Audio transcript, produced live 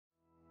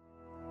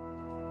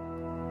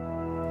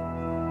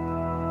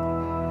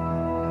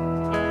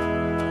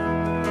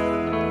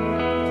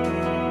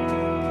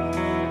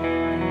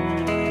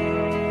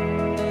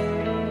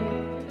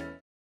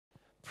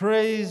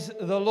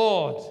the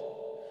Lord.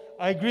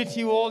 I greet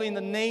you all in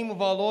the name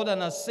of our Lord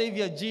and our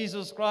Savior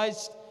Jesus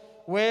Christ,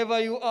 wherever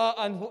you are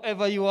and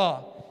whoever you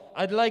are.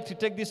 I'd like to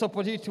take this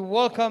opportunity to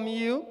welcome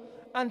you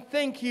and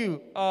thank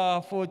you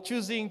for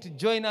choosing to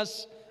join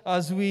us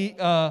as we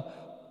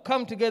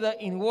come together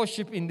in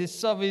worship in this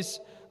service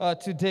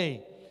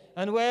today.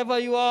 And wherever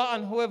you are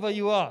and whoever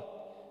you are,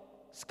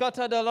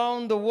 scattered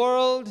around the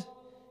world,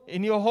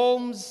 in your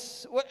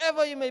homes,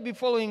 wherever you may be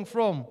following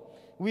from,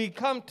 we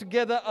come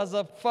together as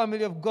a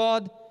family of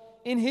God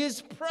in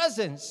His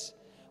presence.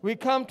 We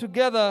come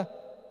together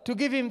to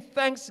give Him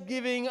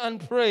thanksgiving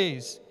and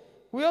praise.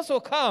 We also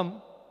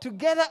come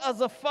together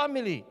as a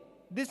family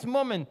this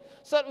moment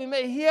so that we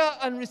may hear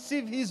and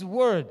receive His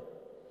word.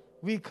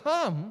 We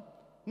come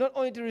not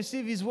only to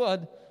receive His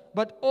word,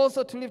 but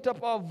also to lift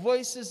up our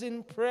voices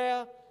in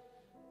prayer,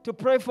 to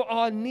pray for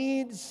our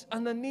needs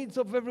and the needs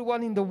of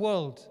everyone in the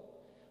world.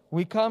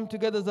 We come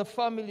together as a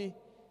family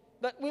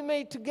that we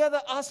may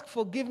together ask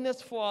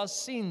forgiveness for our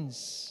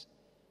sins.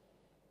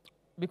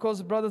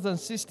 Because, brothers and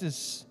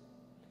sisters,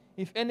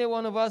 if any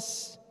one of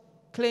us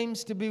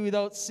claims to be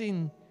without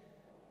sin,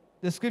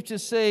 the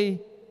scriptures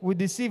say we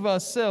deceive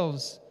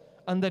ourselves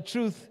and the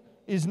truth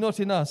is not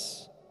in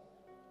us.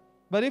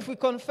 But if we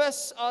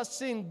confess our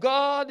sin,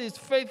 God is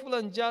faithful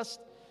and just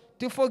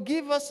to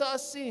forgive us our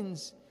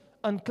sins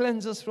and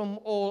cleanse us from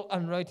all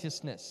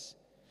unrighteousness.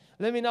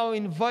 Let me now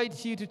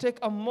invite you to take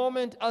a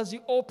moment as you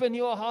open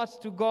your heart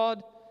to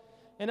God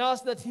and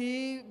ask that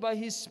He, by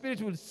His Spirit,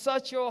 will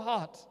search your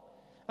heart.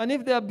 And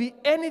if there be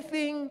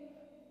anything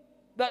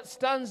that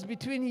stands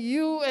between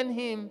you and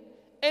Him,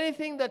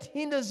 anything that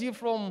hinders you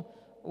from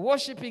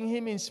worshiping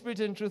Him in spirit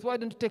and truth, why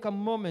don't you take a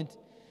moment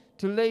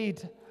to lay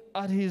it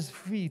at His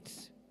feet?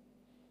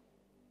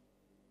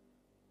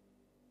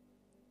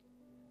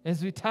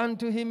 As we turn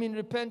to Him in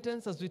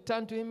repentance, as we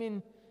turn to Him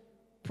in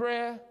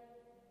prayer,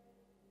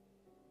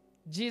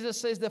 Jesus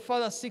says the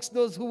Father seeks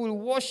those who will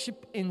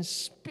worship in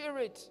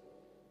spirit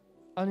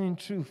and in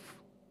truth.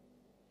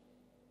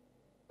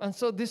 And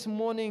so this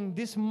morning,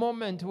 this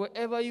moment,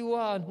 wherever you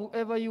are and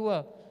whoever you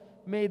are,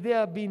 may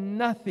there be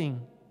nothing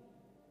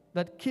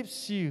that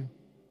keeps you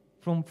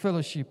from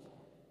fellowship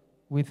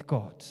with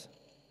God.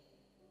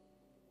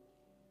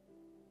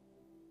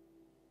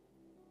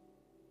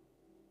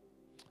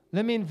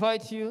 Let me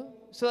invite you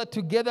so that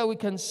together we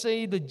can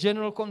say the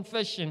general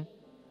confession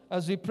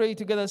as we pray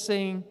together,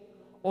 saying,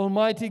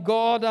 Almighty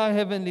God, our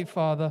Heavenly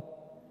Father,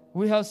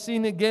 we have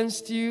sinned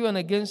against you and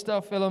against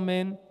our fellow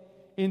men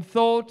in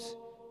thought,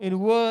 in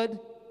word,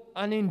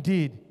 and in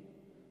deed,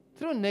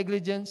 through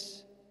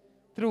negligence,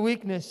 through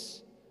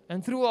weakness,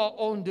 and through our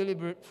own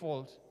deliberate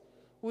fault.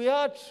 We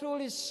are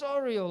truly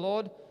sorry, O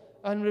Lord,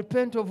 and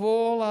repent of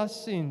all our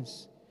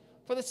sins.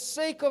 For the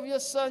sake of your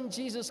Son,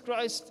 Jesus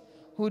Christ,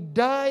 who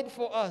died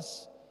for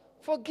us,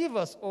 forgive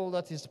us all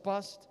that is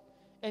past,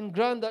 and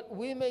grant that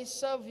we may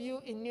serve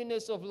you in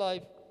newness of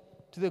life,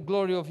 to the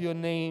glory of your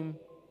name.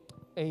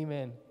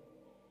 Amen.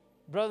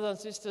 Brothers and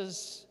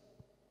sisters,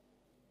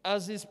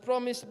 as is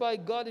promised by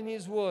God in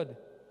His word,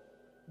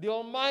 the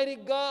Almighty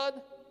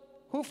God,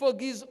 who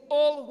forgives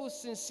all who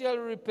sincerely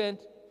repent,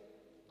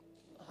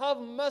 have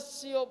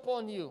mercy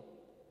upon you.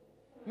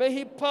 May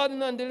He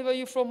pardon and deliver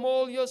you from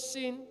all your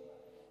sin.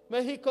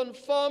 May He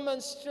confirm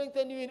and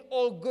strengthen you in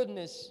all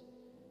goodness.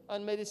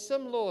 And may the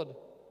same Lord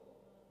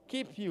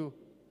keep you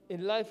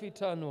in life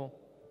eternal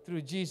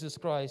through Jesus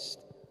Christ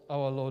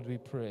our Lord, we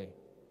pray.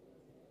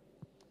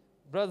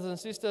 Brothers and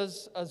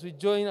sisters, as we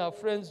join our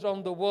friends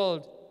around the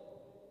world,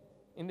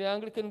 in the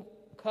Anglican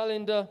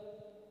calendar,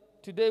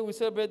 today we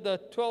celebrate the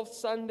 12th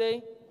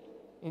Sunday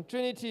in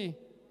Trinity,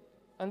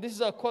 and this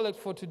is our collect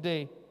for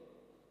today.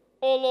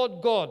 O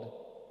Lord God,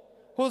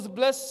 whose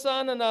blessed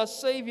Son and our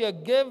Savior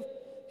gave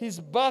His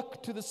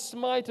back to the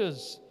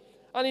smiters,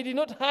 and He did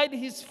not hide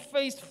His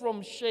face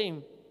from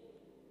shame,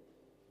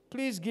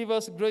 please give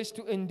us grace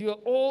to endure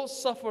all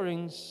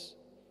sufferings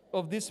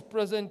of this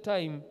present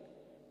time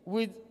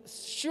with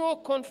sure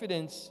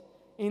confidence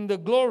in the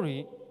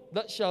glory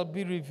that shall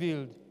be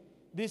revealed.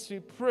 This we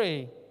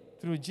pray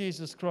through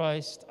Jesus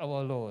Christ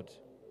our Lord.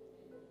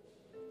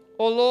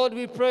 O Lord,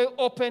 we pray,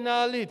 open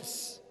our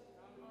lips.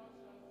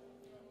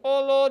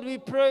 O Lord, we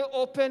pray,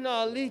 open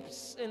our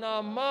lips, and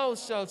our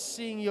mouths shall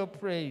sing your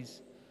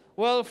praise.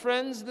 Well,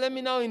 friends, let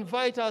me now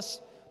invite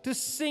us to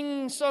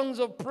sing songs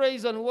of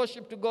praise and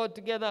worship to God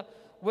together.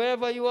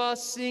 Wherever you are,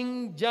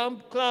 sing,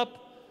 jump, clap,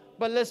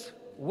 but let's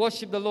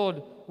worship the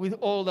Lord with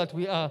all that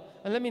we are.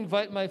 And let me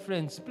invite my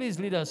friends, please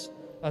lead us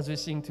as we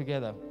sing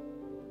together.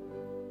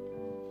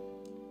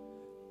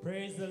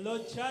 Praise the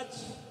Lord, church.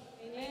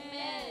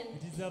 Amen.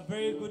 It is a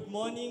very good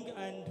morning,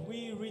 and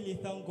we really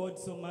thank God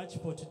so much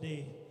for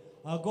today.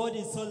 Our God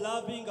is so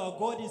loving, our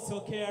God is so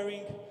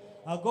caring,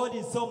 our God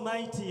is so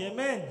mighty.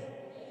 Amen.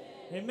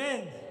 Amen.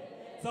 Amen.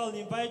 So I'll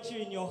invite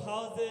you in your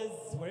houses,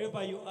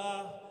 wherever you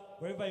are,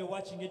 wherever you're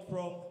watching it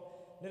from.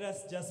 Let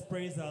us just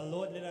praise our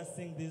Lord. Let us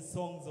sing these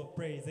songs of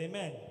praise.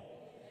 Amen.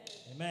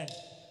 Amen.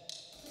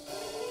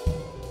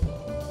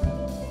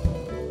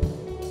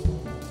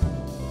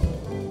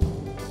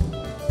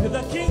 To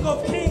the King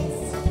of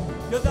Kings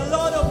You're the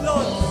Lord of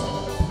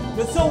Lords.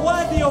 You're so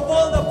worthy of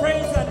all the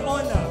praise and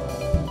honor.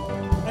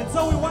 And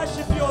so we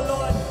worship you, O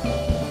Lord.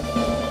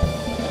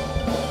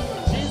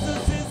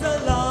 Jesus is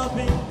a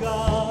loving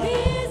God. He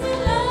is a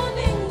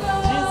loving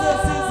God.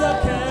 Jesus is a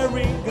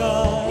caring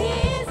God. He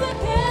is a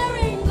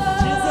caring God.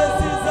 Jesus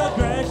is a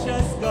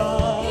gracious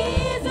God. He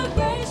is a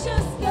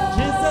gracious God.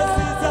 Jesus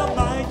is a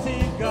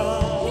mighty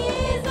God. He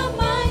is a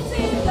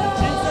mighty God.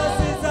 Jesus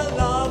is a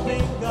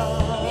loving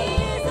God. He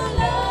is a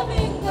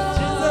loving God.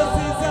 Jesus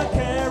is a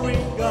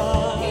caring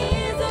God. He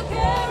is a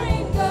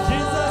caring God.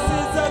 Jesus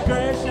is a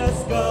gracious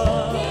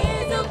God. He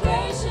is a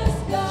gracious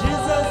God.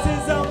 Jesus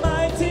is a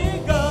mighty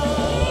God.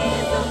 He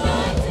is a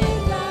mighty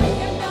God.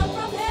 Came down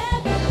from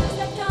heaven,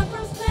 stepped down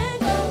from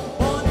splendor.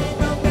 Born in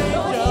a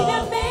Born in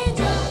a manger.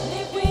 manger,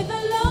 lived with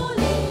the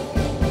lowly.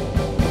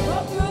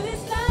 Walked through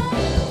this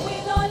life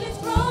with all its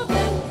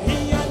problems. He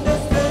He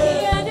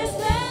understands.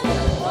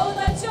 understands all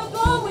that you're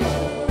going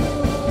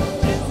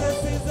through. Jesus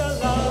is a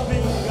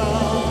loving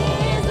God. He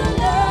is a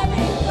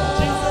loving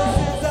Jesus God.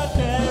 is a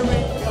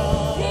caring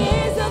God. He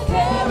is a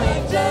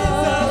caring Jesus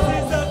God.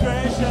 is a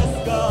gracious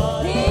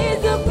God. He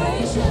is a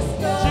gracious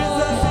God.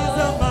 Jesus is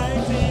a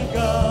mighty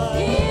God.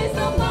 He is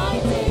a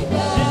mighty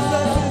God.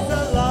 Jesus is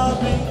a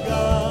loving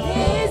God.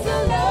 He is a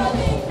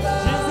loving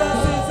God. Jesus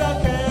is a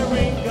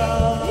caring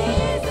God. He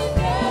is a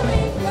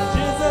caring God.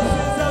 Jesus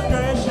is a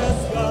gracious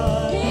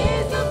God. He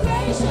is a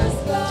gracious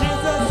God.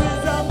 Jesus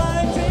is a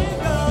mighty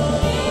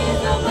God. He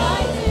is a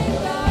mighty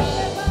God.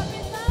 Gave up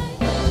his life,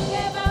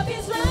 gave up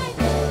his right.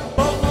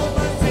 For all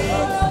my For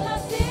sins, all our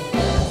sin,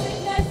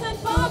 sickness and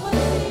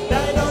poverty.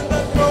 died on the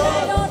Died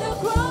cross. on the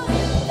cross,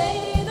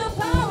 laid in the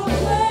power of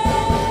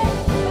grave.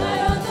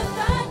 Died on the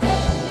third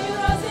day, he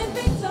rose in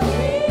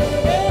victory.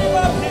 Gave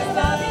up his Gave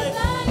up his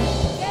life. life,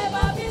 gave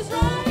up his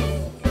right.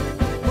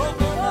 For all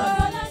For my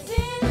all our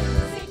sin,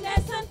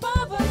 sickness and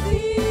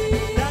poverty.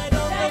 Died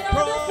on the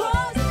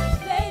cross.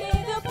 laid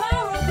in the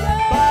power of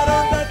grave. But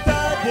on the third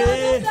Died on the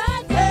day,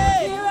 third day,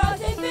 hey, he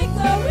rose in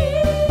victory.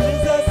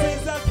 Jesus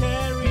is a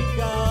caring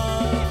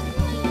God.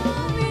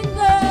 Loving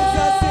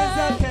Jesus is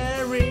a God.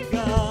 caring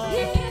God.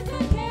 He is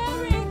a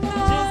caring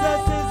God.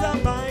 Jesus is a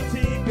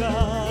mighty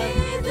God. He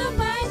is a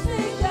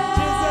mighty God.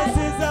 Jesus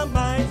is a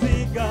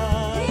mighty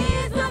God. He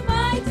is a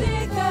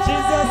mighty God.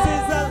 Jesus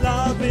is a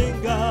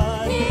loving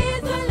God. He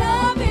is a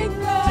loving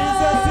God.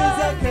 Jesus is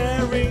a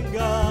caring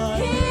God.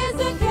 He is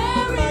a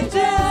caring My God.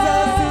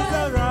 Jesus is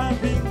a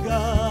loving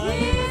God. He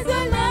is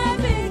a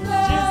loving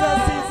God.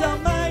 Jesus is a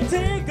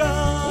mighty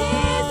God. He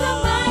is a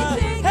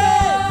mighty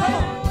Hey, God. come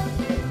on.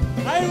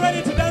 Are you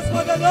ready to dance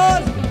for the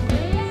Lord?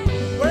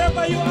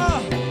 Wherever you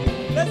are,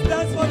 let's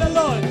dance for the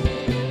Lord.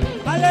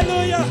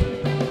 Hallelujah.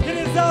 He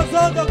deserves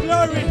all the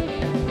glory.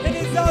 He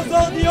deserves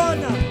all the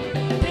honor.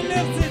 He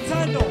lives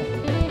eternal.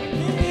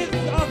 He is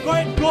a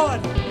great God.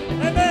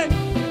 Amen.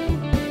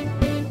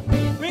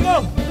 We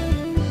go.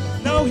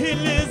 Now he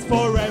lives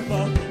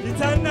forever,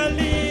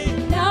 eternally.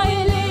 Now he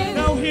lives,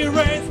 Now he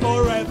reigns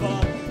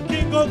forever,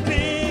 King of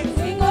kings.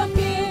 King of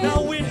kings.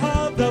 Now we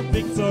have the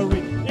victory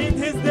in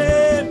his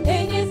name.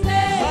 In his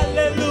name.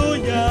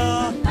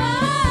 Hallelujah.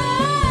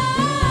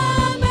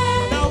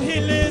 Amen. Now he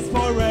lives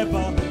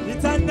forever,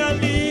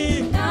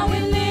 eternally. Now he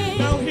lives,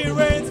 Now he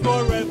reigns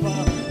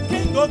forever,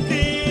 King of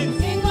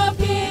kings. King of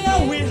kings.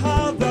 Now we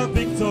have the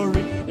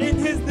victory in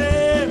his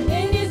name.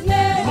 In his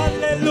name.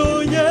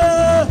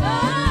 Hallelujah.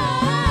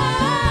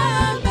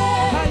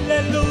 Amen.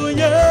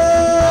 Hallelujah.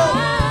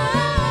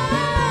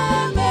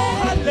 Amen.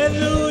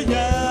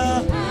 Hallelujah.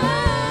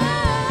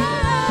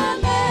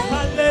 Amen.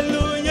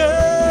 Hallelujah.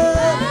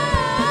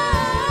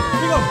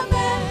 We go.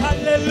 Amen.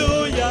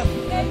 Hallelujah.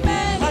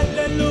 Amen.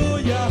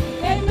 Hallelujah.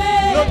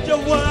 Amen. Lord,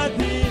 you're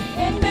worthy.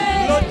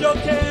 Amen. Lord, you're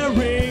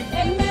caring.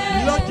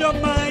 Amen. Lord, you're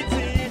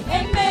mighty.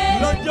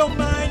 Amen. Lord, you're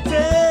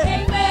mighty.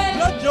 Amen.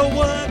 Lord, you're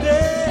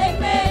worthy.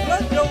 Amen.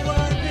 Lord, you're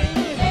worthy.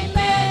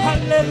 Amen.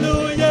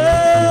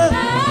 Hallelujah.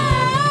 Amen.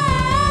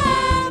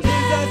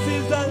 Jesus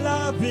is a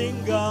loving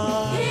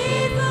God.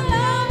 He's a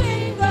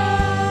loving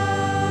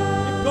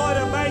God. God, a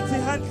mighty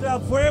hand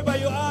clap. Wherever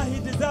you are, he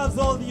deserves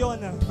all the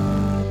honor.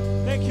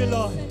 Thank you,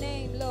 Lord. Praise your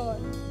name,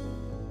 Lord.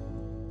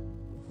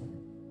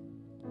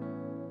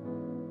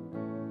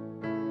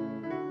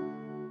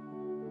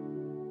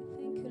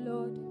 Thank you,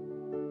 Lord,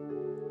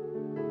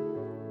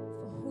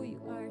 for who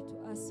you are to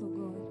us, oh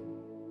God.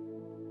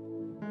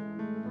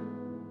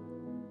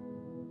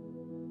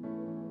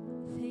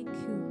 Thank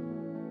you.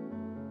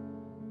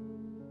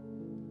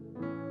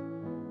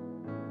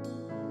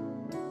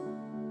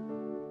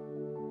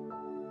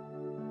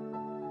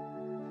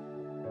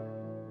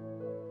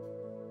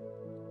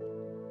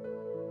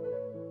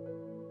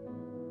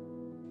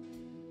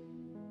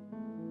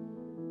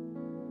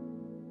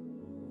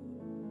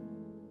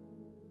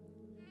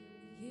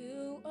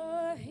 You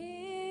are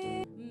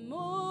here,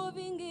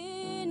 moving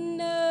in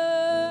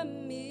the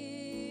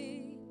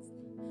midst.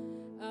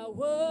 I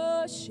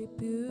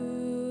worship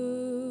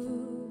you.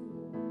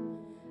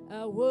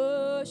 I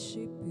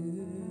worship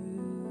you.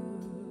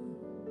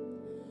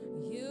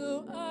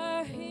 You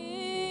are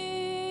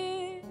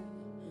here,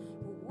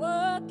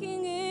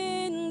 working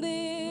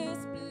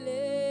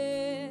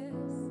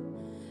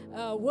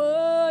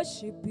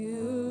worship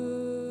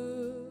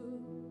you.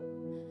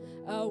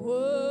 I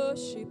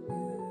worship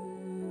you.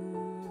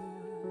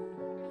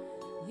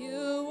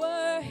 You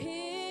were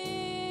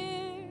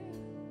here,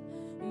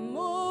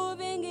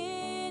 moving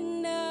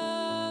in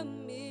our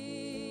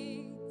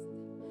midst.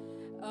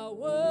 I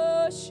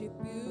worship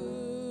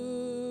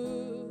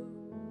you.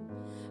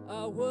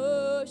 I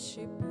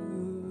worship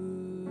you.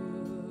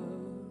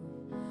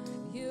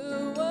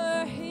 You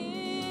were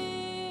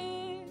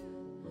here,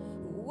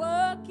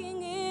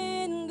 working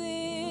in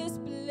this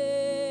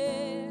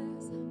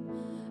place.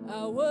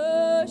 I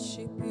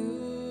worship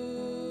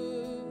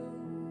you.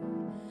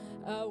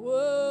 I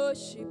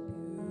worship you.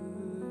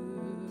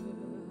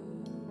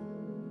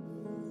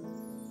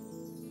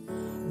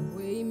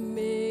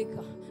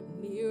 Waymaker,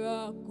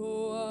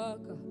 miracle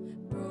worker,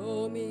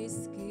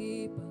 promise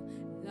keeper,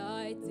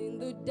 light in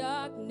the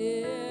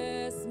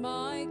darkness,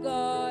 my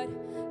God,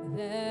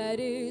 that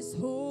is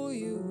who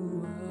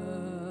you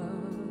are.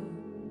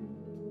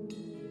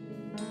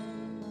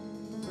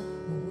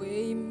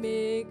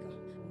 Waymaker,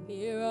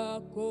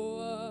 miracle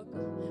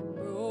worker,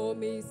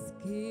 promise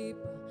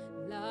keeper,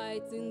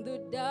 light in the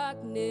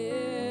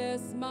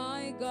darkness,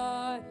 my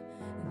God,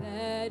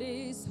 that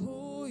is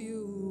who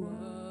you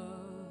are.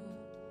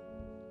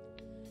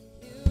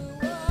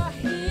 You are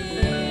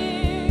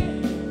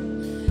here,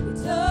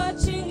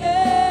 touching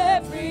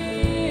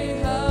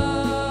every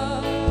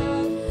heart.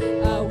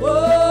 I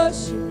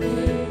worship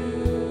you.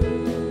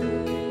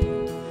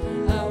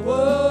 I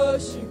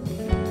worship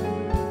you.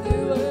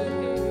 You are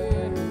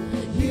here.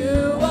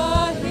 You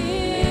are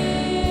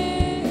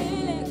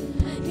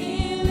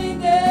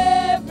healing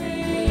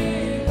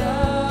every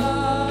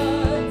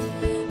heart.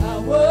 I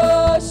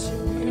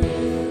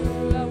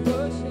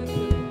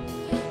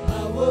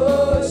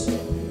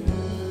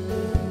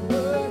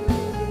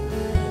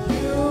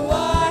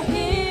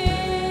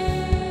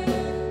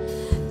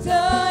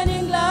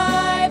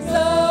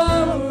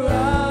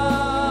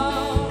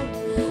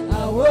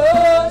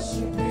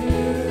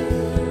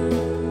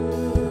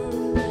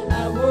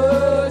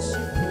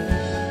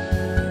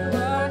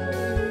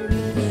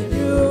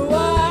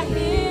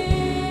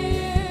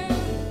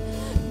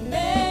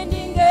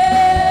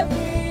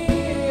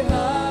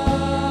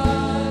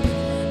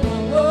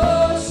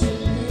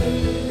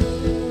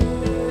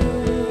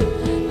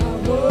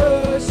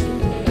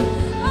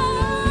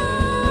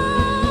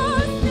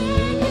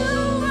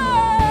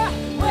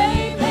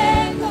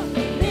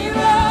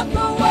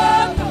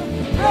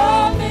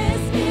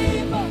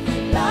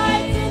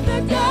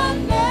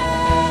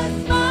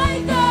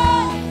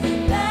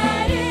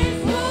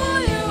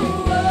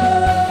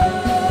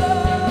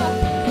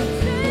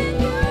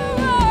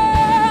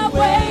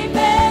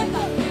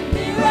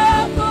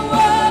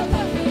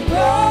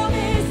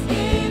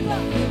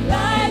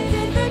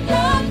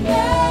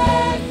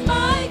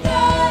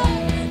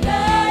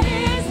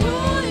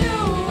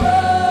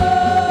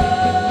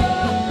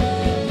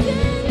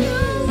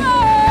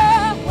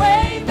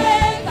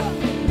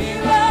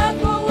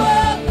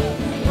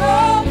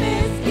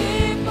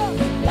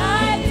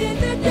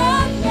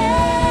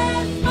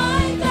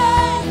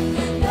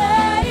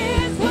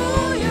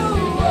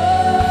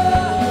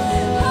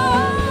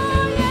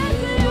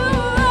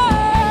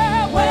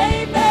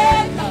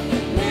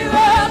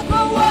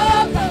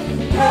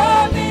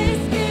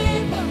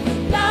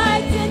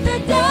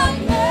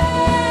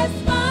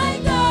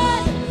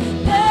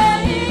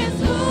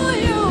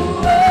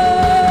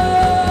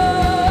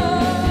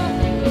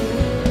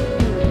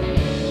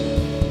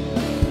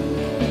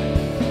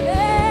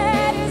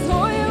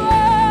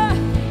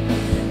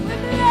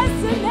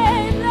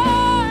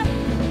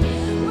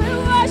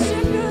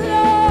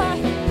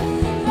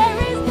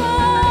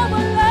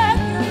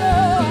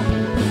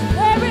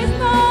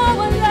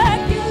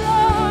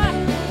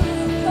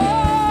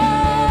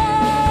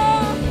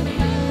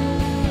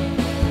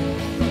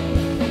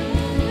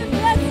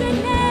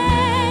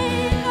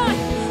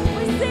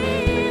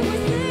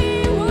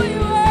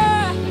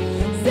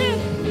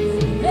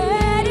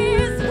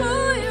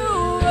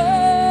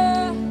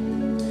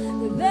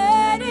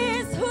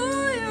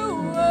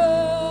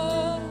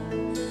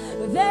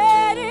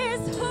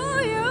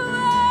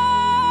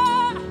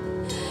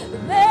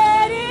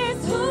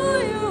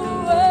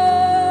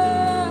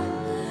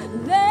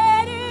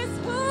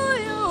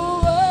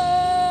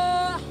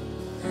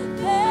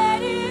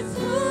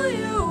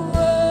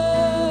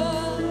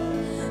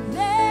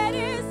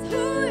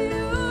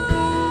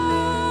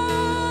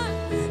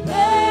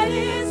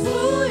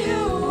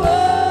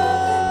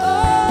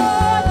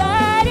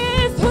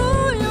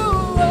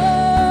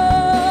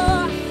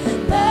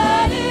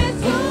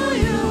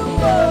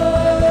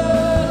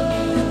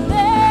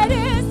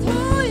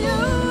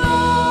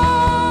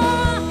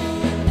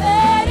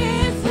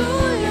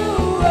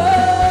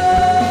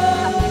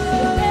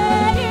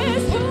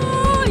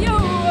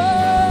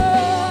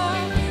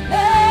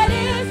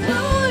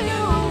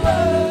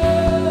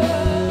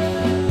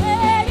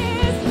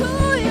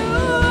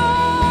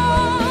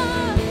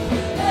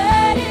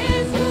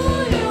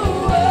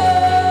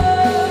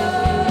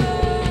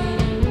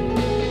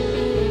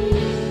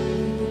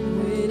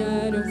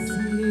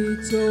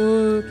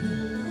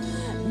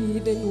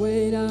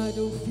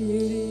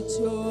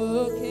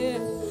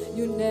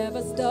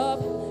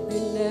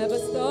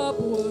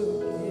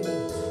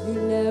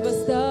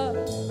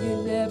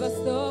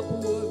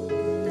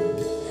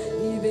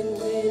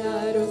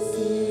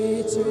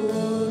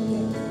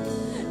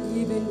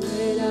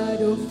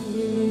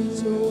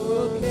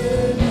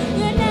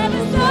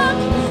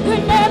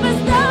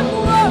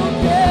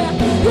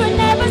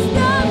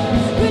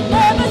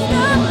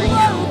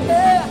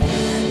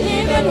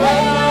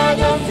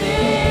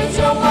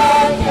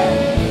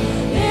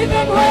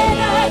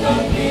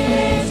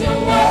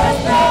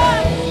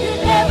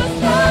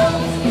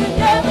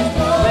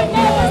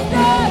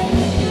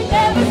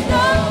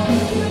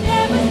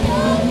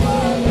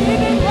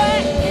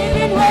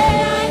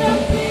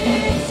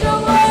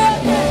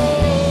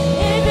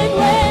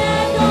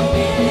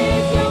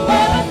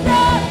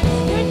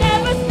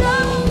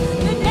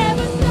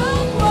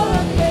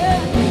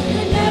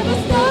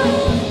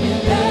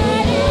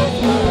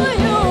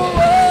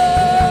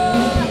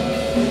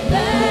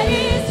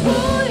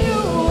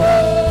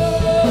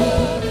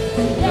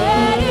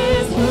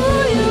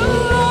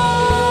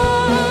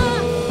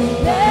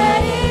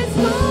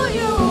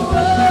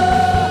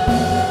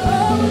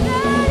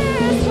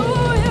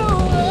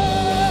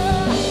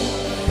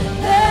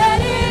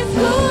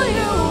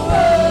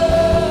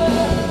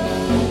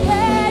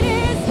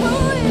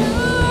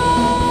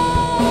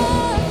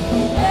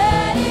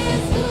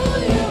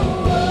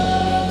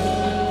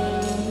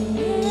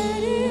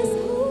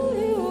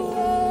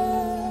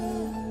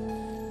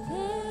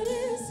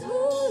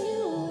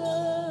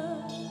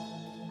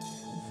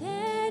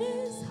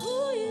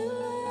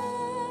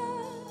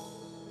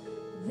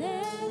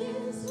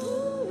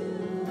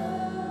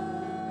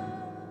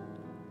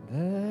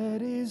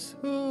is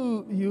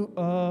who you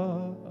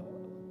are.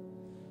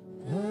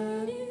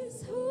 That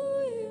is who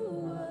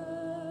you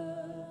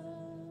are.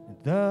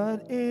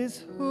 That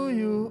is who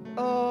you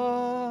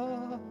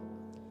are.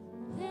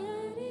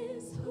 That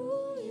is who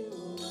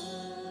you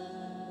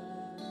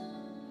are.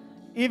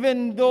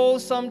 Even though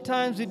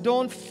sometimes we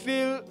don't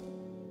feel,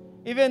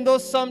 even though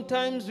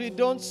sometimes we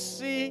don't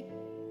see,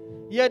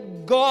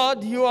 yet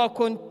God, you are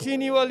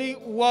continually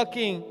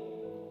working.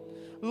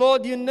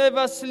 Lord, you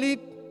never sleep.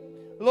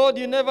 Lord,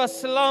 you never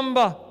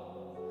slumber.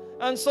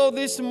 And so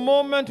this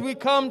moment we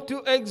come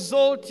to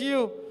exalt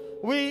you.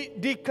 We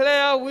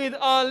declare with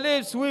our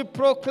lips, we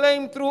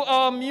proclaim through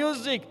our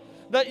music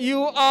that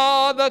you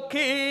are the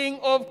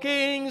King of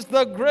Kings,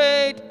 the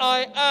great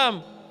I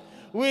am.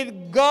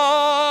 With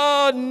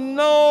God,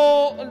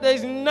 no,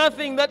 there's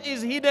nothing that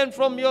is hidden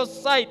from your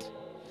sight.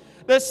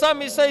 The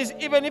psalmist says,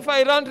 even if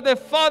I run to the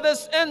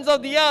farthest ends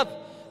of the earth,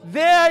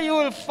 there you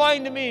will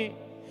find me.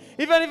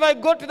 Even if I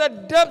go to the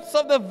depths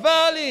of the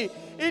valley,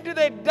 into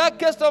the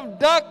darkest of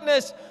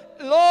darkness,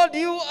 Lord,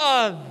 you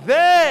are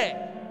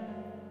there.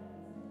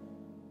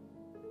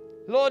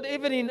 Lord,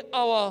 even in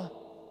our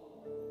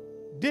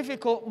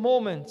difficult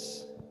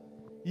moments,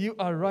 you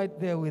are right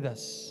there with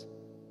us.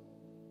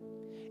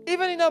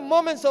 Even in our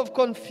moments of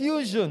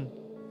confusion,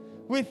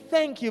 we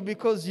thank you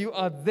because you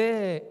are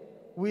there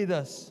with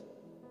us.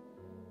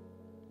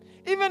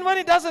 Even when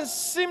it doesn't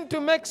seem to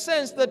make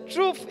sense, the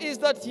truth is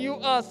that you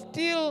are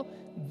still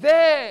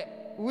there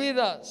with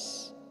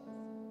us.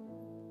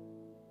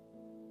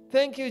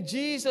 Thank you,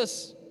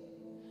 Jesus.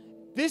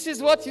 This is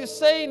what you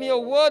say in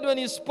your word when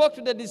you spoke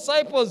to the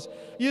disciples.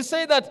 You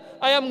say that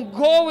I am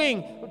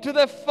going to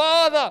the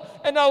Father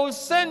and I will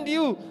send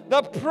you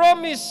the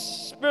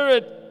promised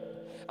Spirit,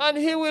 and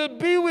He will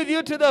be with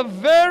you to the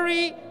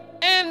very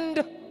end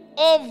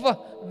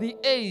of the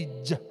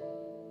age.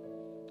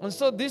 And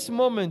so this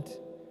moment,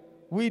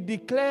 we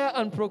declare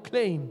and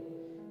proclaim,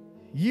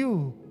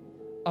 you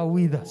are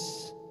with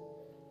us.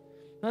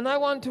 And I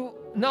want to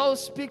now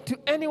speak to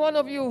any one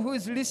of you who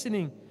is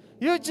listening.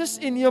 You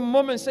just in your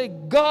moment say,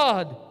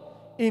 God,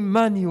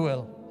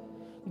 Emmanuel.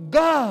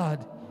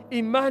 God,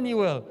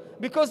 Emmanuel.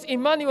 Because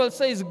Emmanuel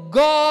says,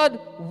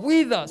 God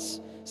with us.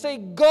 Say,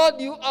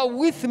 God, you are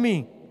with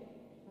me.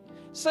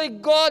 Say,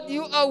 God,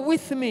 you are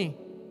with me.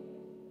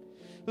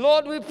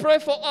 Lord, we pray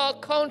for our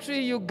country,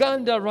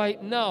 Uganda,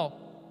 right now.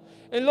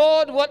 And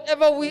Lord,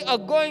 whatever we are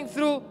going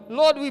through,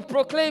 Lord, we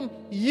proclaim,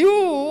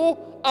 you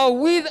are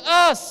with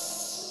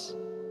us.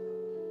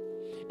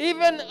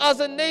 Even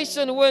as a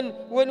nation,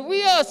 when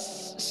we are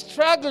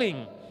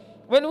struggling,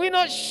 when we're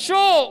not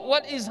sure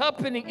what is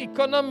happening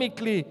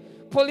economically,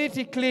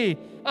 politically,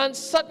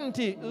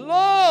 uncertainty,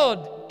 Lord,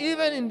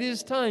 even in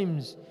these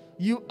times,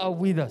 you are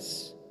with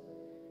us.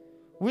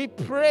 We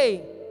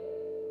pray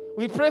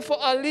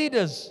for our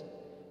leaders,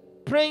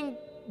 praying,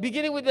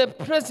 beginning with the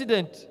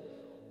president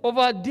of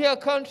our dear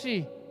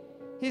country,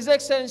 His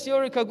Excellency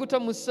Yoweri Kaguta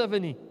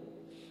Museveni.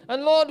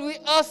 And Lord, we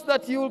ask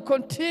that you will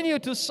continue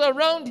to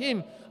surround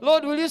him.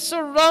 Lord, will you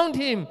surround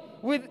him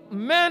with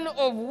men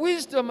of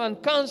wisdom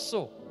and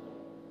counsel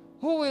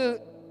who will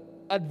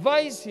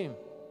advise him.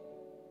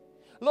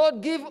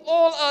 Lord, give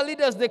all our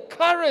leaders the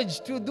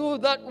courage to do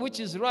that which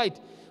is right,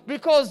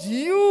 because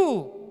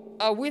you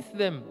are with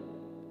them.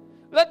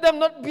 Let them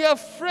not be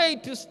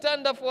afraid to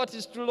stand up for what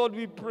is true, Lord,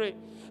 we pray.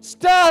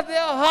 Stir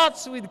their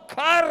hearts with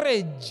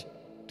courage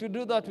to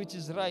do that which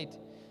is right,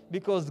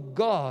 because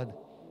God,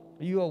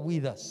 you are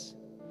with us.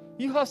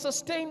 You have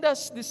sustained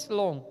us this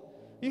long.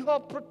 You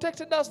have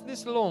protected us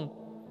this long.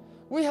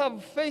 We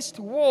have faced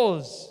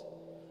wars.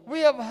 We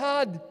have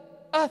had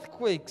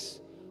earthquakes.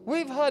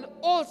 We've had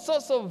all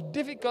sorts of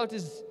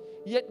difficulties,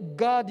 yet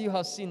God, you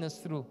have seen us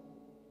through.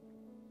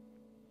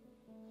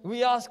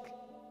 We ask,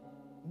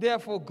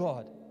 therefore,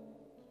 God,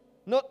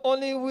 not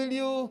only will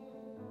you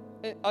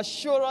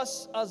assure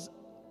us as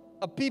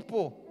a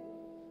people,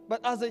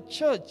 but as a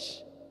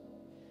church,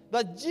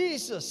 that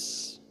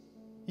Jesus,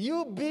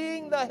 you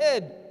being the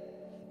head,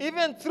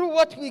 even through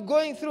what we're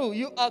going through,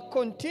 you are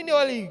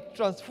continually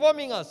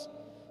transforming us,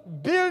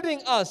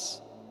 building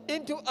us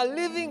into a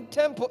living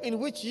temple in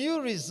which you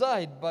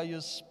reside by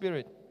your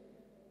Spirit.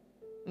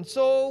 And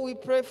so we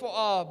pray for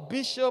our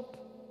bishop.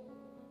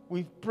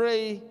 We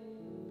pray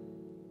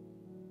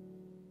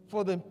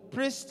for the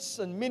priests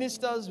and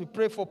ministers. We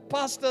pray for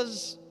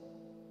pastors.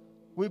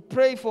 We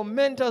pray for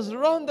mentors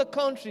around the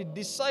country,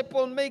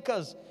 disciple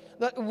makers,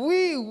 that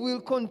we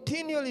will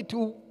continue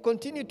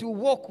to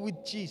walk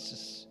with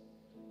Jesus.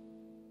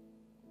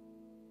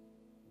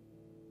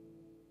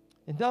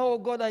 And now, oh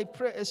God, I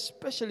pray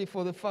especially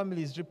for the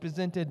families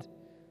represented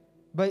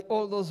by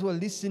all those who are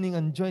listening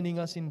and joining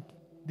us in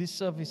this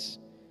service.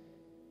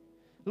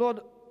 Lord,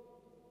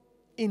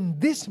 in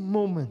this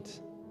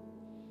moment,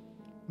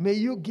 may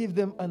you give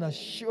them an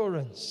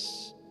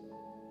assurance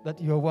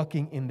that you are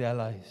working in their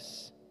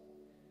lives,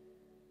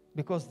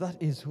 because that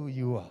is who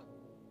you are.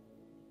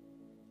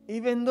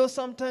 Even though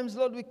sometimes,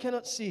 Lord, we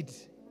cannot see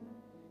it,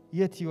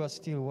 yet you are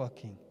still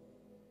working.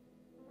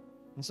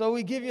 And so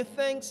we give you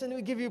thanks and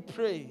we give you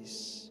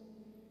praise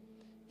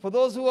For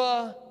those who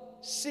are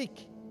sick,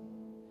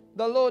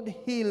 the Lord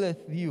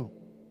healeth you.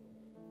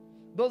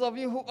 Those of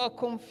you who are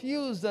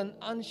confused and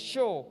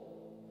unsure,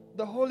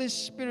 the Holy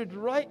Spirit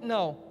right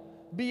now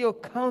be your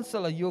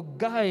counselor, your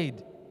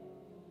guide.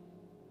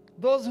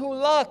 Those who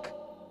lack,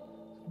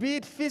 be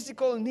it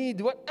physical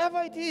need,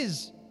 whatever it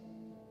is,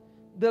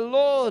 the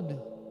Lord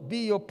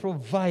be your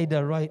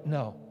provider right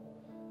now.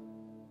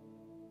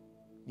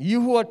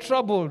 You who are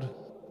troubled,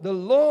 the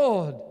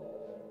Lord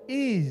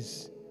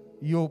is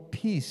your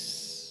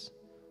peace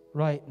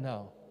right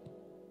now.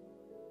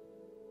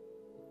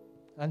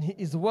 And He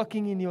is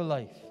working in your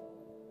life.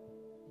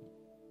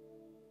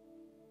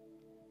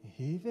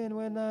 Even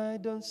when I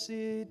don't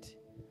see it,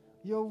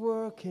 you're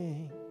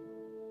working.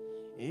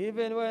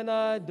 Even when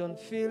I don't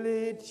feel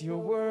it, you're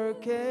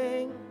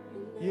working.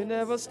 You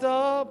never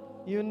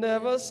stop, you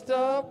never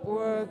stop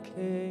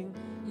working.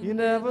 You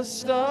never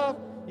stop,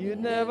 you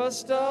never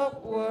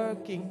stop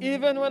working.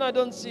 Even when I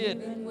don't see it.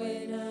 Even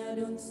when I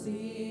don't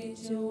see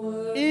it, you're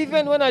working.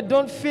 Even when I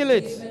don't feel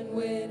it. Even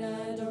when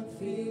I don't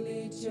feel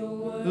it, you're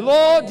working.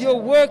 Lord, you're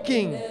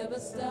working. Never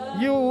stop.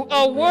 You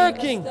are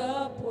working.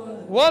 Stop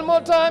working. One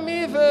more time,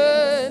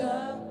 even.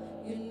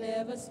 You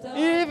never stop.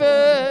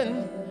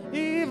 Even.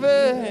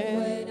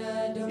 When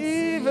I don't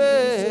see it,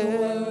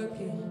 you're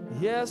working.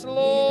 Yes, Even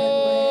Lord.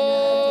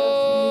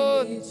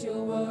 when I don't feel it,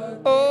 you're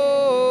working. Oh.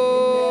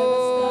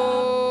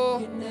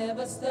 You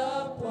never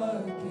stop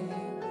working.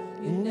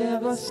 You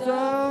never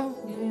stop.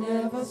 You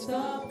never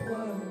stop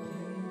working.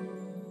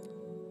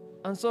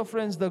 And so,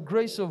 friends, the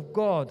grace of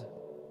God,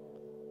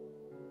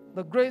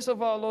 the grace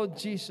of our Lord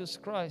Jesus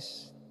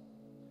Christ,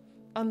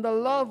 and the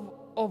love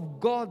of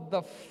God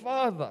the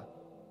Father,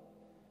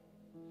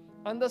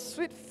 and the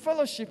sweet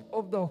fellowship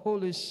of the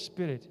Holy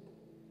Spirit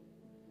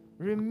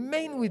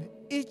remain with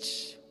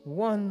each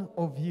one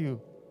of you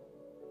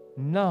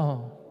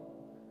now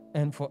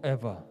and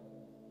forever.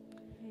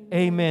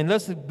 Amen.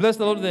 Let's bless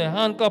the Lord with a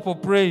hand clap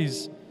of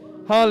praise.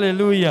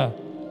 Hallelujah.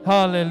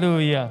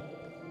 Hallelujah.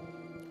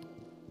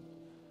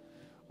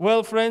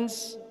 Well,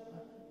 friends,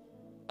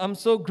 I'm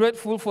so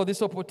grateful for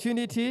this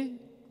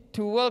opportunity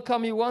to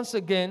welcome you once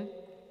again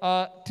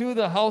to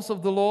the house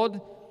of the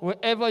Lord,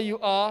 wherever you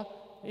are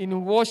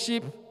in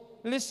worship.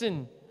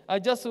 Listen, I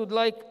just would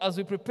like, as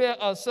we prepare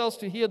ourselves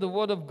to hear the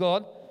word of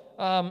God,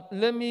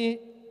 let me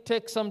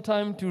take some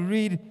time to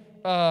read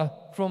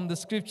from the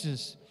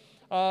scriptures.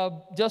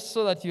 Just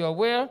so that you are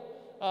aware,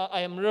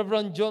 I am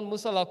Reverend John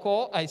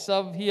Musalako. I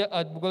serve here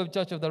at Bugolov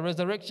Church of the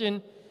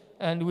Resurrection,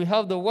 and we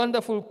have the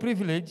wonderful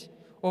privilege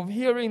of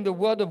hearing the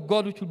word of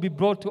God, which will be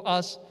brought to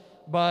us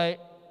by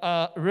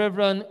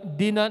Reverend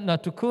Dinah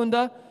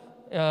Natukunda.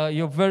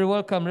 You're very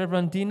welcome,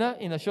 Reverend Dinah.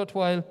 In a short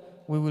while,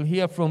 we will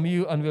hear from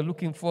you, and we're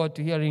looking forward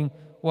to hearing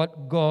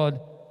what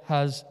God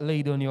has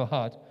laid on your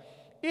heart.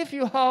 If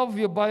you have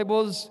your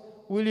Bibles,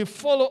 will you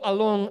follow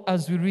along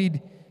as we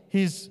read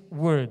His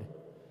word?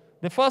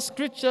 The first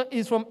scripture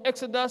is from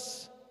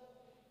Exodus,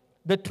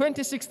 the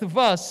 26th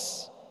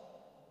verse,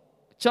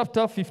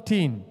 chapter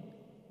 15.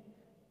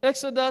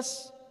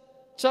 Exodus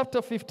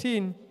chapter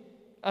 15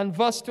 and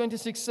verse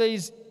 26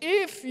 says,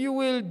 "If you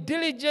will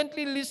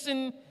diligently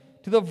listen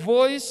to the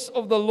voice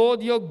of the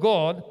Lord your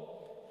God,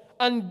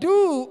 and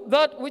do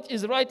that which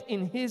is right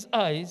in His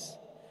eyes,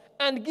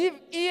 and give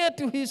ear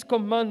to His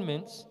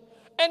commandments,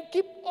 and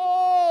keep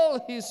all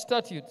His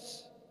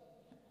statutes,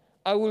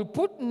 I will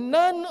put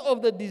none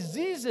of the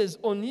diseases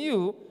on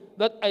you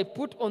that I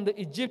put on the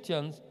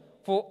Egyptians,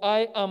 for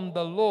I am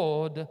the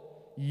Lord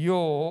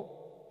your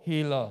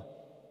healer."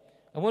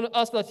 I want to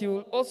ask that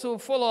you also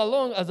follow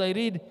along as I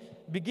read,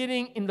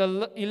 beginning in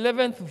the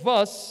 11th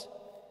verse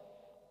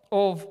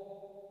of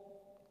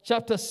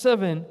chapter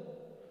 7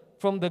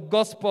 from the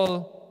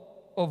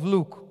Gospel of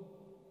Luke.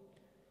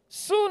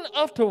 Soon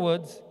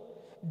afterwards,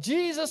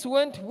 Jesus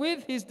went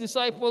with His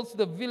disciples to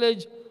the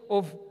village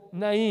of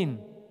Nain,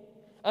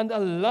 and a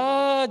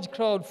large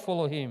crowd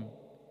followed Him.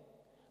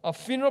 A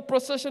funeral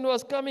procession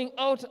was coming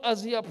out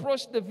as He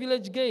approached the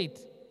village gate.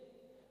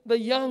 The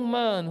young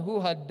man who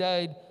had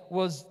died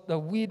was the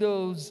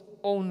widow's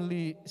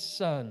only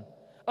son,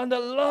 and a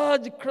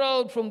large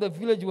crowd from the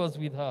village was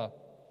with her.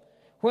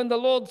 When the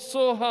Lord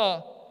saw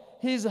her,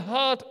 His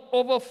heart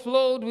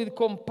overflowed with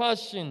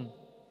compassion.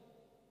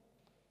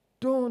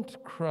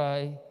 "Don't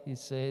cry," He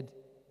said.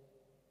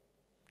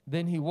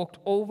 Then He walked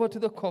over to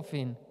the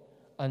coffin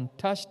and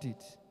touched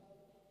it,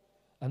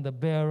 and the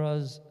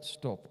bearers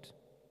stopped.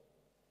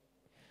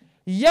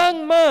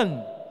 "Young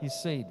man," He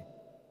said,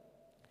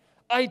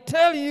 "I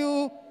tell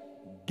you,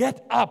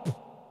 get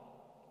up."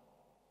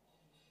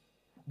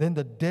 Then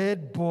the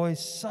dead boy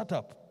sat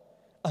up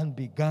and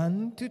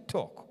began to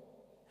talk,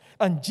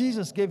 and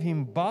Jesus gave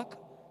him back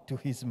to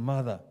his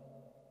mother.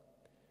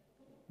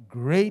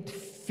 Great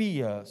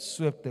fear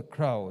swept the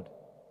crowd,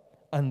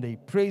 and they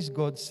praised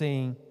God,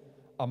 saying,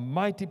 "A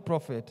mighty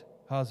prophet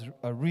has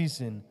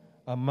arisen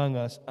among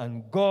us,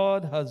 and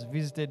God has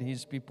visited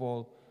His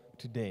people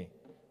today."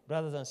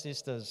 Brothers and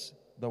sisters,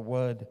 the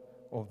word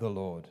of the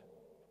Lord.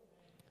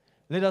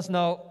 Let us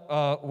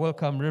now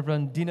welcome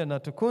Reverend Dinah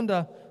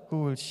Natukunda,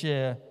 who will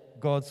share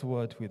God's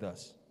word with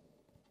us.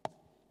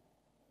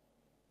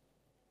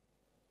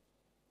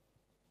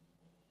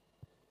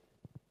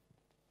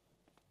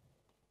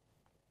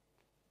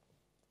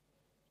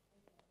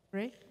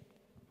 Pray.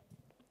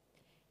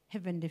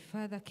 Heavenly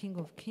Father, King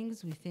of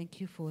Kings, we thank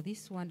you for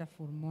this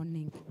wonderful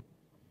morning.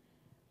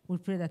 We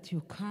pray that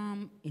you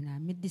come in our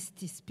midst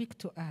to speak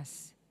to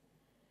us.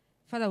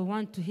 Father, we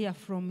want to hear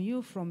from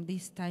you from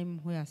this time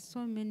where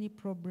so many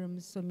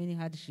problems, so many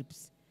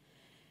hardships.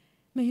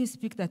 May you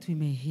speak that we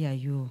may hear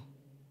you.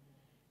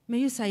 May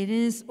you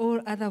silence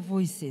all other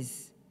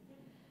voices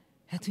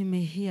that we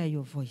may hear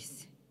your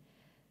voice.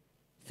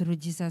 Through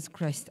Jesus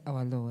Christ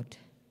our Lord.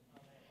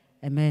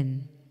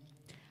 Amen.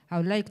 I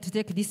would like to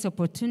take this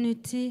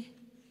opportunity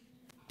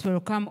to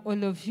welcome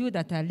all of you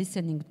that are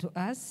listening to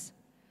us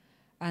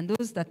and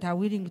those that are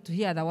willing to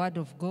hear the word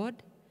of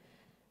God.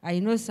 I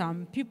know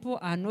some people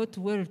are not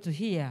well to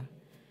hear,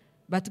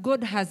 but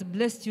God has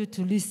blessed you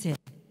to listen.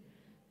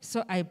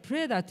 So I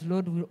pray that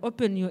Lord will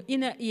open your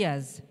inner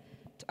ears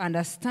to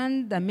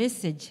understand the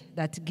message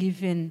that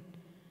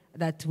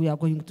we are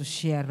going to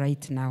share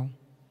right now.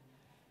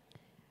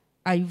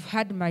 I've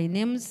heard my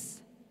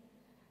names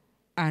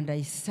and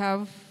I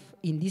serve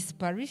in this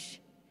parish,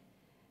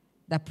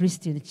 the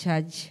priest in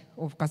charge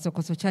of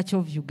Kasokoso Church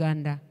of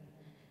Uganda.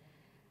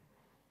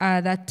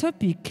 The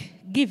topic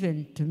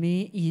given to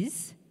me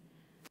is,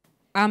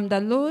 I'm the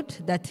Lord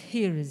that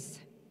heals.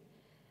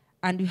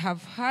 And we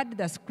have heard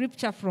the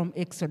scripture from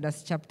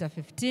Exodus chapter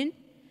 15.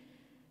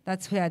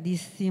 That's where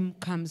this theme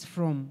comes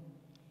from.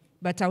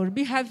 But I will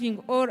be having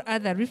all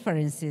other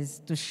references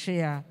to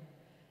share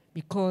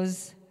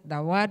because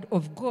the word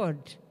of God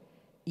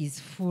is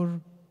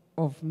full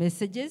of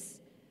messages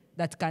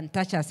that can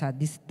touch us at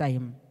this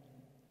time.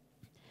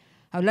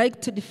 I would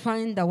like to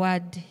define the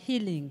word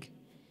healing.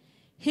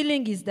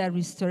 Healing is the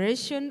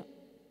restoration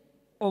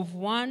of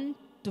one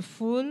to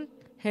full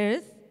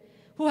health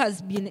who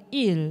has been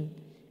ill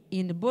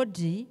in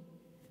body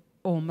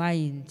or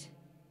mind,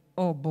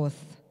 or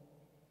both.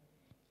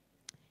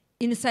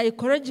 In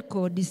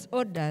psychological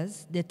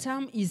disorders, the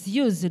term is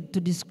used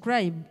to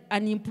describe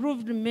an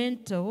improved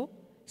mental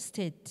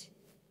state.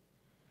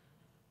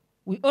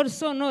 We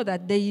also know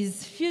that there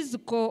is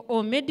physical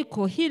or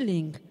medical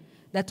healing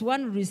that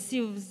one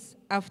receives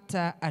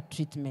after a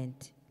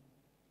treatment.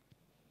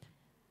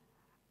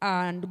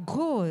 And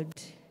God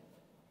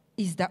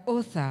is the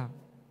author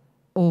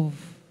of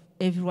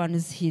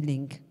everyone's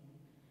healing.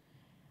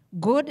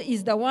 God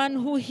is the one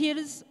who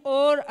heals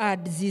all our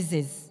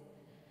diseases,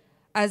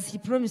 as he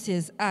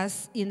promises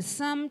us in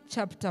Psalm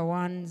chapter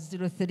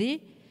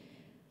 103,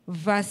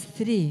 verse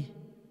 3.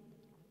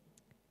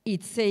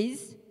 It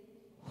says,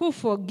 who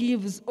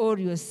forgives all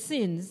your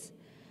sins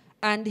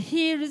and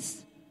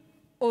heals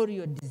all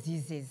your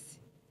diseases.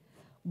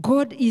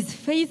 God is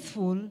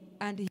faithful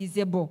and he's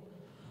able.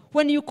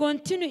 When you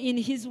continue in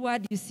his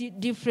word, you see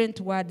different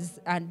words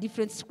and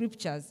different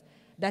scriptures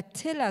that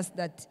tell us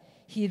that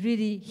he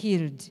really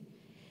healed.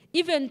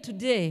 Even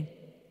today,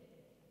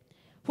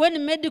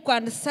 when medical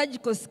and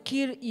surgical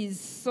skill is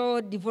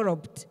so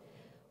developed,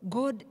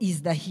 God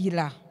is the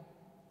healer,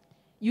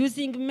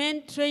 using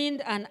men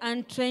trained and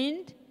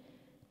untrained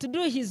to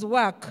do his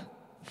work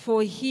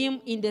for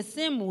him in the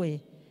same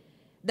way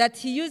that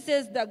he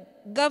uses the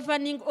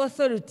governing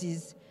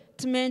authorities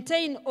to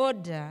maintain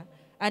order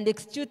and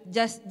execute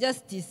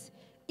justice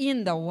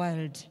in the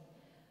world.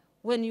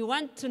 When you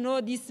want to know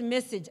this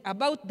message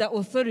about the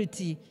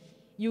authority,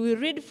 you will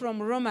read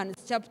from Romans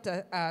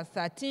chapter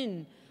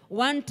 13,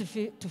 1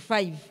 to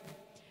 5.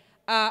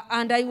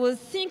 And I was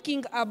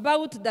thinking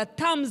about the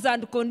terms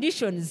and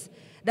conditions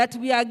that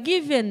we are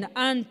given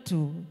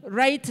unto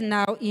right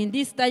now in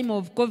this time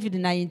of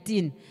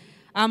COVID-19.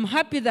 I'm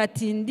happy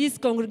that in this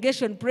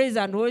congregation, praise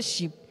and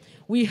worship,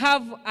 we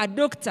have a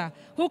doctor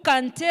who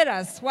can tell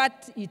us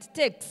what it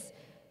takes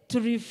to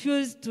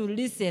refuse to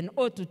listen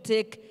or to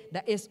take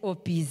the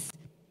SOPs.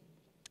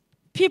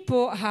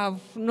 People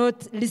have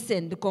not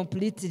listened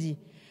completely.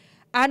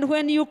 And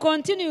when you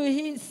continue,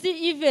 you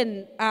see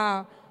even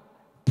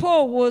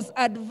Paul was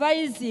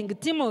advising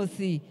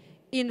Timothy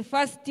in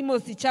 1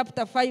 Timothy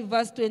chapter 5,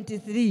 verse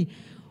 23,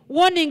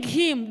 warning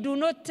him, do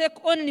not take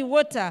only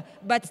water,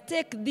 but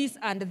take this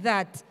and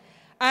that.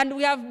 And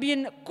we have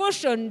been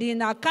cautioned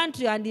in our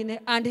country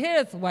and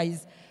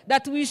health-wise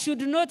that we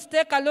should not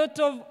take a lot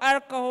of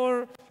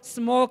alcohol,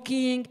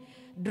 smoking,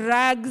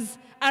 drugs,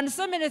 and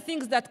so many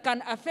things that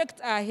can affect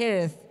our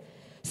health.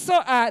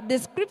 So the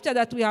scripture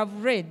that we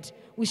have read,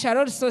 we shall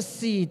also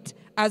see it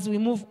as we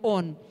move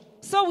on.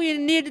 So we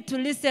need to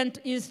listen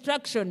to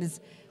instructions.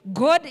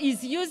 God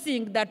is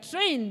using the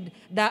trained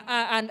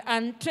and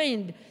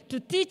untrained to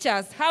teach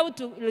us how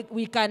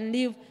we can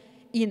live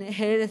in a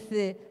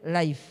healthy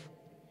life.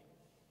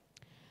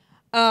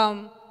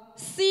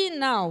 See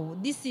now,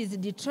 this is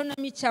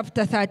Deuteronomy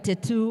chapter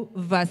 32,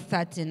 verse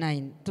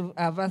 39 to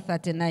verse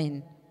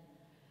 39.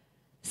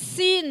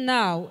 See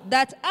now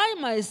that I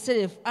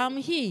myself am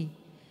he.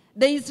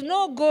 There is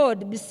no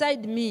God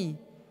beside me.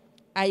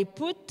 I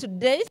put to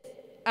death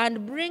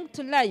and bring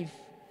to life.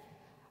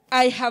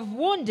 I have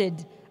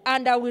wounded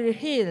and I will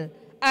heal,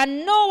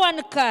 and no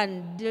one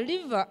can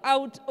deliver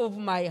out of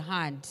my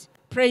hand.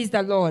 Praise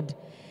the Lord.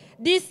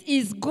 This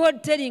is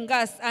God telling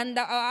us, and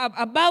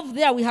above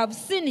there we have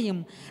seen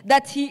him,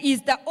 that he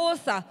is the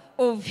author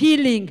of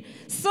healing.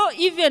 So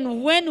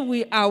even when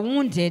we are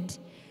wounded,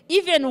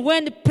 even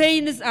when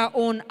pains are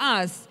on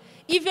us,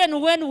 even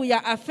when we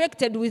are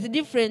affected with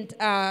different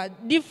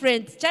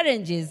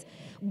challenges,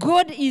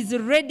 God is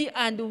ready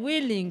and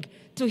willing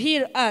to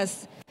heal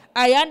us.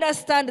 I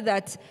understand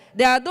that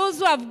there are those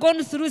who have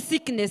gone through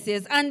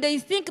sicknesses and they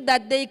think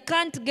that they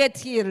can't get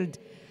healed.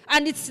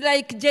 And it's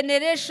like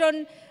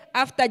generation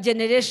after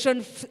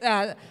generation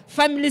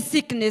family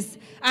sickness.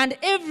 And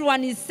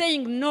everyone is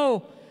saying,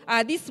 no,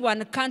 this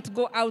one can't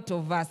go out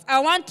of us. I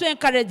want to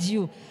encourage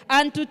you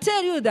and to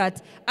tell you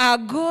that our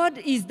God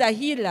is the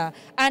healer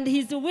and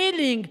he's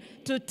willing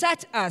to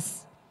touch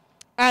us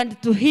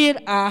and to heal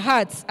our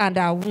hearts and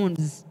our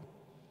wounds.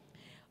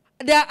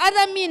 There are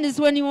other means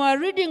when you are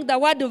reading the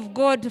Word of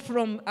God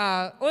from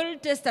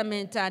Old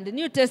Testament and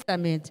New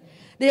Testament.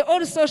 They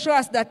also show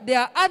us that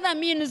there are other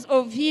means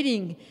of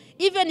healing.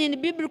 Even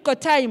in biblical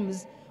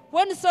times,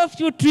 when so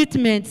few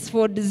treatments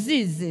for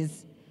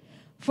diseases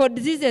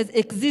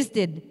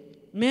existed,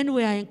 men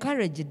were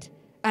encouraged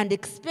and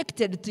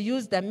expected to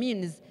use the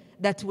means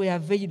that were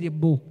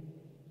available.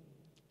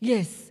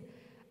 Yes.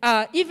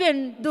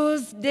 Even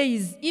those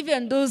days,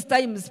 even those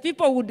times,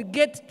 people would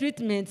get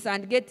treatments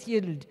and get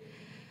healed.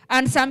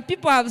 And some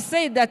people have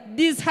said that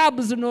these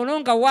herbs no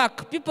longer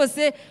work. People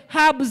say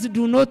herbs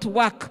do not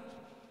work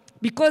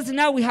because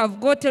now we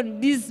have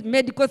gotten these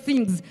medical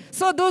things.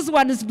 So those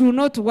ones do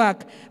not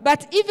work.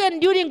 But even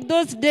during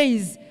those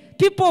days,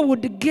 people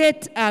would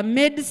get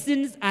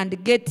medicines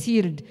and get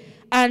healed.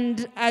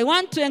 And I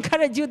want to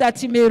encourage you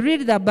that you may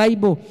read the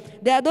Bible.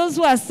 There are those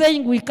who are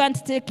saying we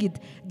can't take it.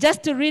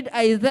 Just to read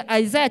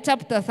Isaiah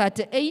chapter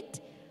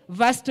 38,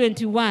 verse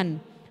 21,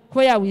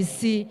 where we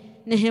see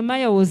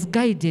Nehemiah was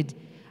guided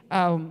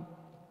on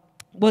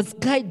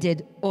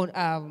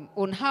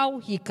how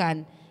he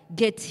can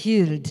get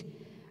healed.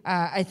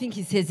 I think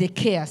it's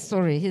Hezekiah,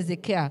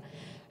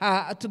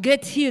 to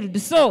get healed.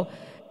 So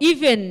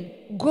even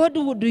God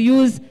would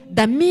use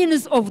the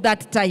means of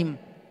that time.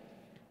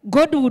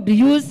 God would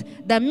use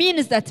the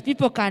means that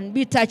people can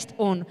be touched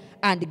on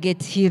and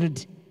get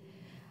healed.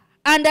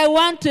 And I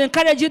want to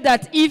encourage you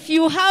that if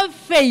you have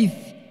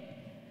faith,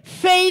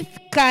 faith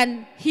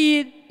can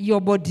heal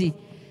your body.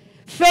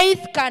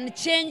 Faith can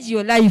change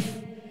your life.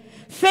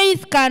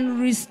 Faith can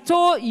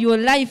restore your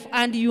life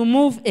and you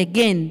move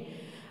again.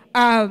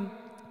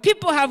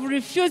 People have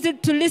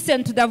refused to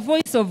listen to the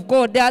voice of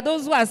God. There are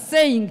those who are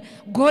saying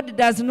God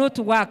does not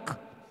work.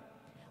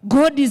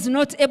 God is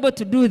not able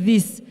to do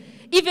this.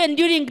 Even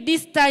during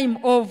this time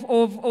of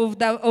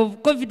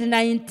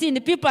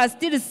COVID-19, people are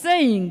still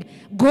saying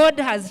God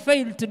has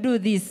failed to do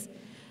this.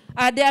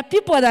 There are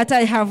people that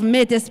I have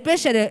met,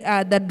 especially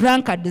the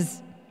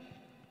drunkards.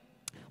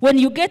 When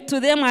you get to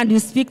them and you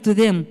speak to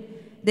them,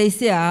 they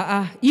say,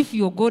 if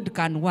your God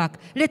can work,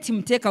 let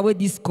him take away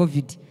this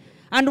COVID.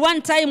 And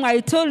one time I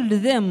told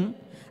them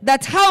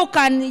that how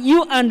can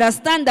you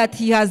understand that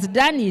he has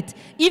done it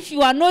if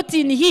you are not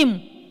in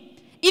him?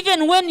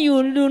 Even when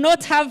you do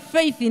not have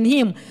faith in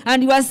him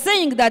and you are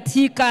saying that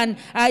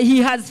he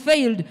has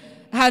failed,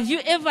 have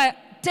you ever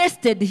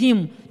tested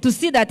him to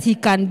see that he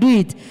can do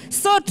it?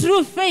 So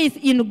true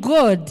faith in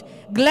God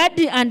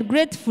gladly and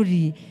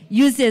gratefully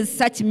uses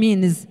such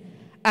means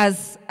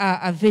as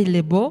are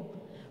available.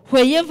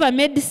 Wherever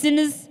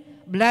medicines,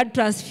 blood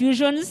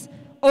transfusions,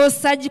 or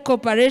surgical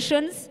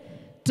operations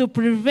to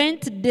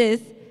prevent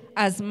death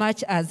as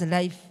much as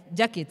life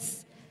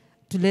jackets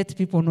to let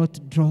people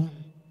not drown.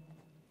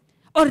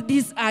 All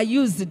these are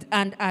used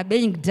and are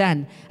being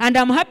done. And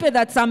I'm happy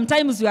that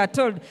sometimes we are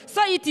told,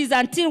 so it is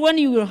until when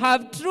you will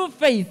have true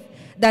faith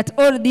that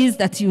all these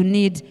that you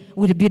need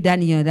will be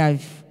done in your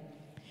life.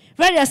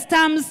 Various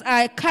terms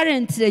are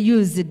currently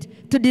used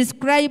to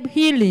describe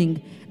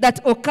healing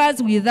that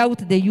occurs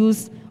without the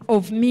use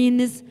of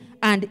means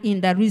and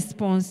in the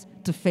response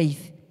to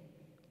faith.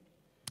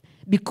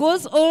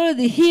 Because all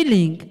the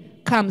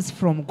healing comes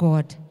from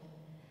God.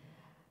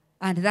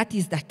 And that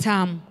is the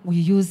term we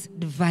use,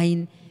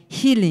 divine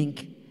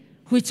healing,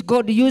 which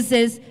God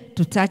uses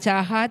to touch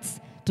our hearts,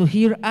 to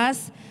heal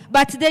us.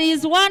 But there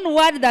is one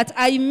word that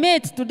I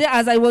met today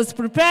as I was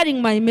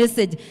preparing my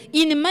message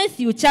in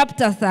Matthew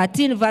chapter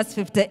 13, verse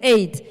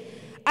 58.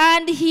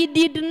 And he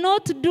did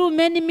not do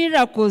many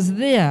miracles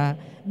there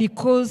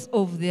because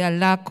of their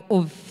lack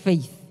of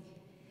faith.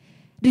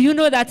 Do you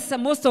know that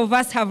most of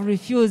us have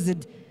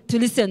refused to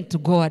listen to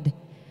God?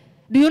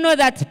 Do you know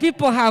that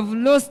people have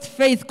lost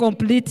faith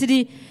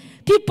completely?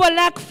 People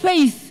lack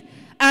faith.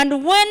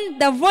 And when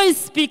the voice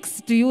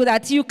speaks to you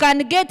that you can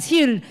get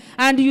healed,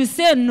 and you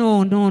say,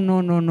 no,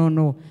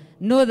 know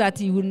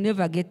that you will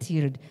never get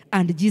healed,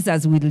 and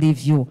Jesus will leave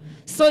you.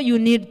 So you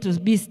need to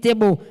be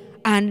stable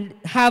and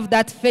have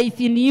that faith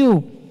in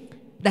you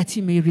that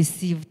you may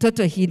receive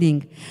total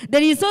healing.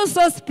 There is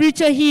also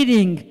spiritual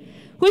healing,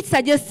 which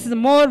suggests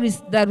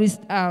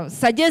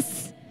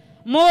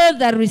more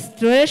the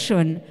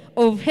restoration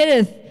of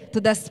health to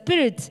the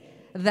spirit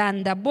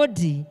than the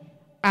body,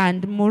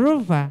 and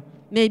moreover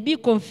may be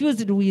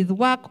confused with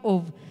work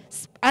of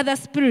other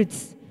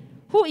spirits,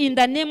 who in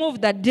the name of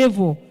the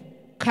devil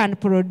can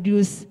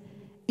produce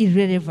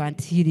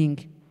irrelevant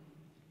healing.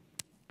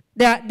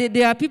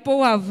 There are people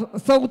who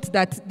have thought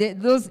that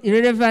those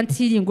irrelevant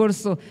healing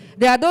also,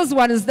 there are those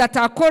ones that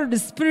are called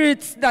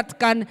spirits that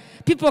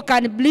people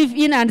can believe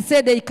in and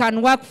say they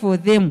can work for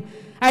them.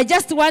 I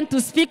just want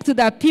to speak to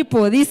the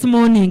people this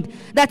morning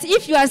that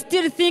if you are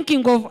still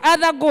thinking of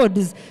other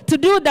gods to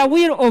do the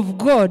will of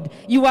God,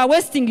 you are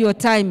wasting your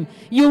time.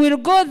 You will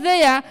go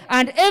there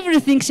and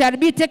everything shall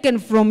be taken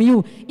from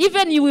you.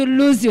 Even you will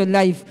lose your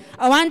life.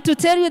 I want to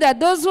tell you that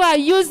those who are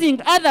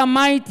using other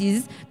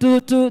mighties to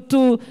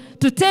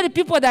tell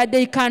people that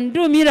they can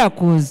do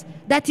miracles,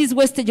 that is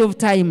wastage of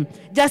time.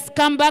 Just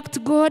come back to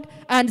God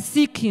and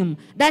seek Him.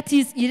 That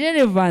is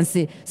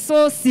irrelevancy.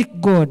 So seek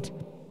God.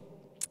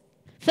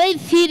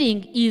 Faith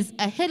healing is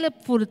a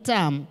helpful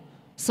term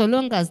so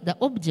long as the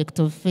object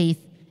of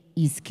faith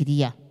is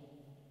clear.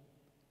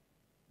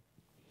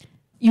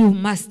 You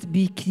must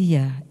be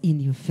clear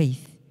in your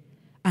faith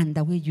and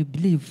the way you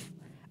believe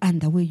and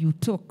the way you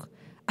talk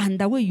and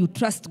the way you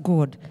trust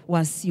God.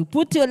 Once you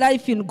put your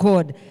life in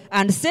God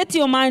and set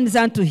your minds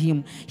unto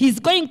Him, He's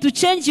going to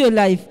change your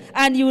life,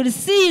 and you will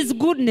see His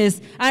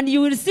goodness, and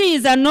you will see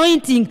His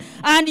anointing,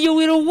 and you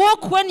will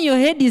walk when your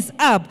head is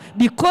up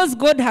because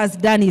God has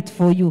done it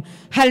for you.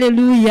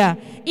 Hallelujah.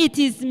 It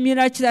is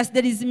miraculous.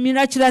 There is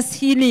miraculous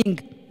healing.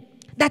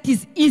 That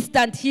is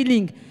instant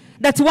healing.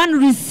 That one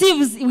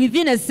receives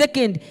within a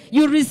second.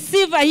 You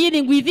receive a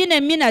healing within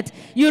a minute.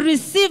 You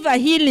receive a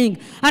healing.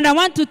 And I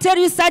want to tell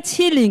you, such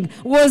healing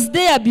was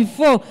there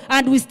before,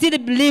 and we still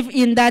believe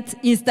in that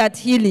instant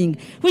healing,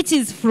 which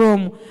is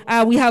from,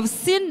 we have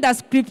seen the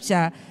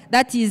scripture,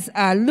 that is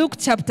Luke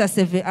chapter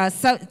 7,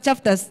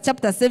 chapter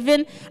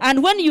 7.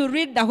 And when you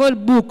read the whole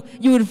book,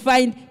 you will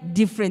find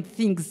different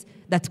things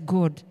that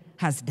God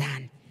has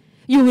done.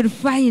 You will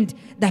find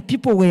that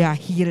people were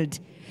healed.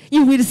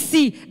 You will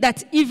see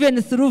that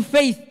even through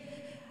faith.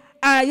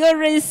 I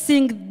always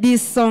sing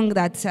this song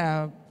that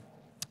I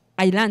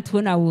learned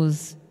when I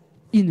was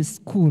in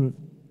school.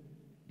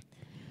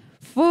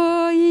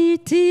 For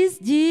it is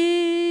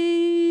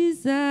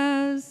Jesus,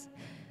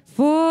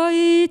 for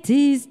it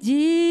is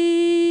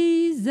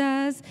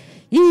Jesus,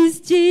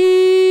 is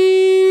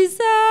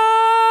Jesus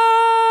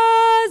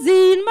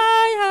in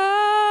my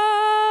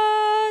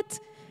heart.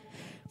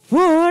 For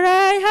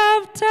I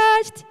have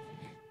touched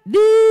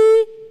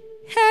the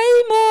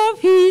hem of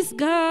His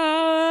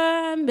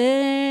garment,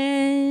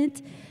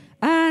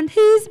 and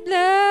His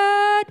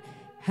blood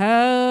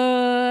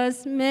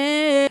has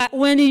made.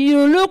 When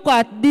you look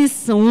at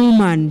this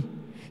woman,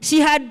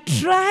 she had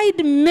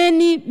tried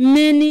many,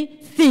 many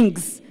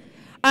things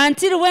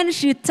until when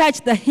she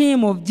touched the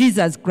hem of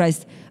Jesus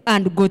Christ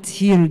and got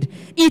healed.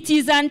 It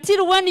is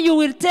until when you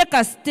will take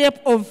a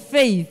step of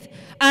faith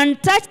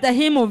and touch the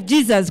hem of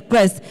Jesus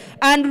Christ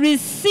and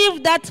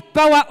receive that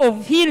power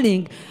of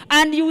healing,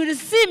 and you will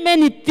see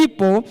many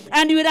people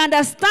and you will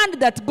understand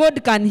that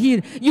God can heal.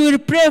 You will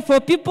pray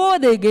for people,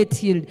 they get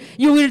healed.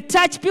 You will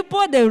touch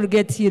people, they will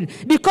get healed.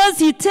 Because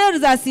He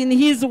tells us in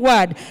His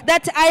word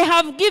that I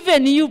have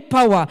given you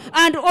power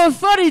and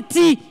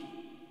authority.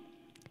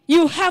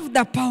 You have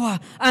the power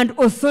and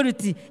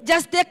authority.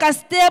 Just take a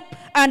step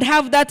and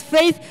have that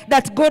faith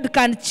that God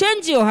can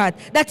change your heart,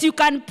 that you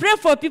can pray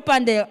for people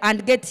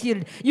and get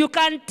healed. You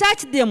can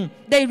touch them,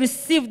 they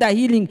receive the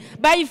healing.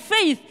 By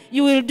faith,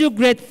 you will do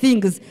great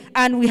things.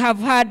 And we have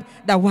heard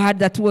the word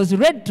that was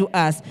read to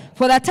us.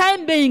 For the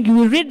time being, you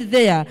will read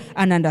there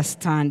and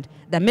understand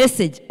the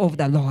message of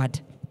the Lord.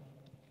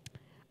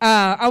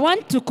 I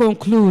want to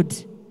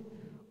conclude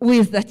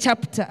with the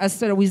chapter,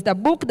 with the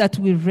book that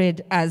we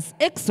read as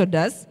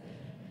Exodus,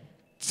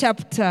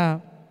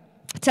 chapter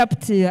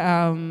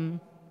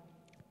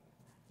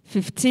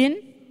 15,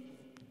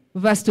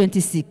 verse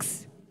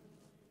 26.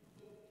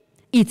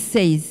 It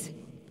says,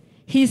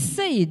 He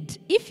said,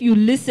 if you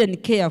listen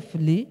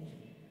carefully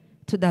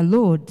to the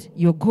Lord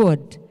your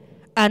God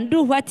and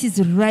do what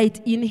is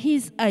right in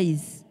His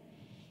eyes,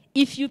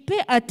 if you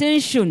pay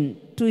attention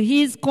to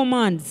His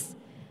commands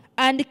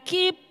and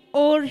keep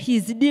all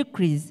His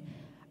decrees,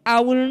 I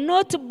will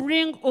not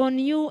bring on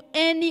you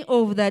any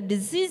of the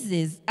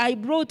diseases I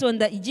brought on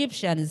the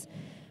Egyptians,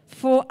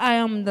 for I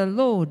am the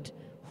Lord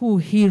who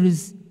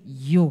heals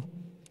you.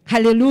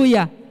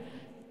 Hallelujah.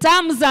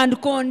 Terms and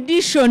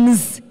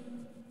conditions.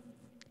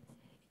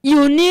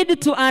 You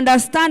need to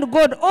understand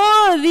God.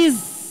 All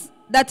this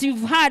that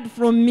you've heard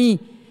from me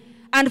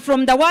and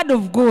from the word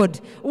of God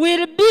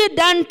will be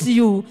done to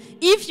you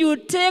if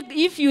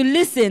you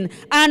listen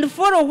and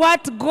follow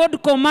what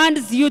God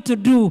commands you to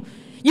do.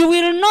 You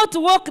will not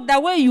walk the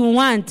way you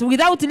want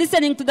without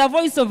listening to the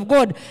voice of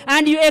God,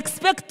 and you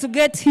expect to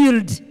get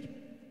healed.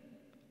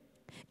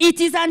 It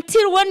is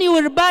until when you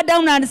will bow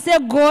down and say,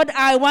 God,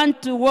 I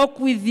want to walk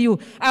with you.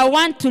 I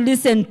want to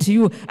listen to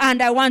you.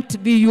 And I want to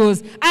be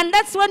yours. And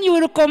that's when you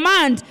will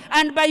command.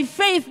 And by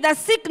faith, the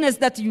sickness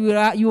that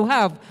you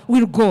have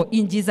will go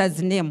in Jesus'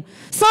 name.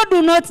 So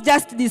do not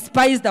just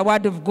despise the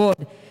word of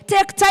God.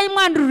 Take time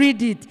and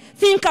read it.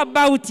 Think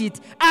about it.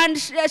 And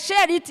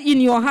share it in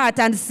your heart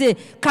and say,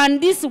 can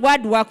this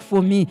word work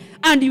for me?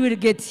 And you will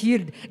get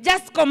healed.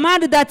 Just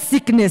command that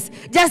sickness.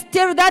 Just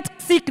tell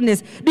that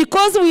sickness.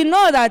 Because we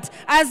know that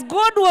as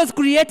God was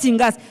creating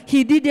us,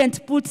 He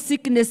didn't put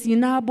sickness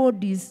in our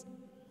bodies.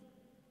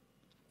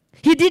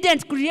 He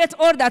didn't create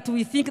all that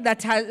we think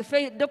that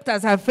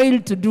doctors have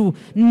failed to do.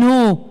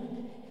 No.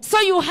 So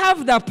you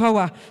have the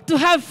power to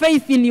have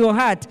faith in your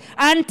heart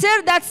and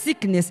tell that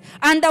sickness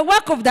and the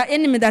work of the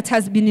enemy that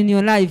has been in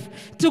your life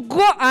to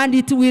go, and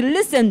it will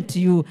listen to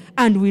you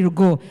and will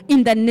go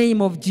in the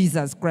name of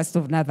Jesus Christ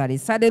of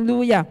Nazareth.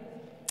 Hallelujah.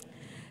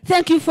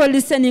 Thank you for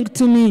listening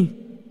to me.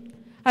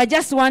 I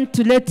just want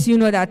to let you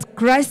know that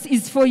Christ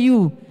is for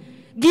you.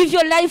 Give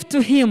your life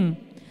to Him.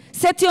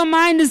 Set your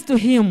minds to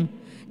Him.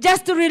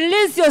 Just to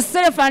release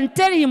yourself and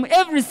tell Him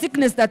every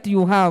sickness that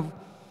you have.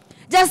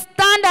 Just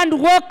stand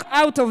and walk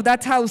out of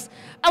that house.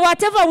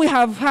 Whatever we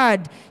have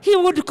heard, He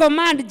would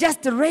command,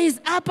 just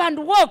raise up and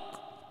walk.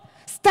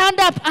 Stand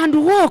up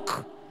and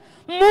walk.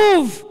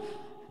 Move.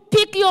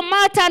 Pick your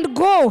mat and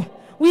go.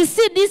 We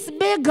see this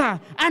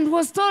beggar and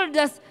was told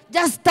just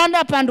stand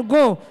up and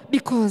go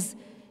because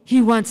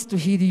He wants to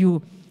heal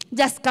you.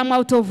 Just come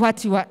out of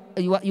what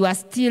you are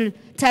still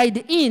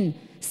tied in.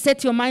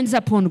 Set your minds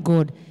upon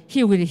God.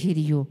 He will heal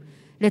you.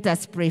 Let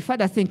us pray.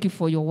 Father, thank You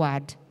for Your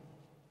word.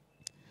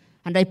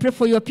 And I pray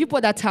for Your people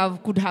that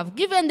could have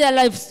given their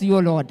lives to You,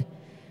 Lord,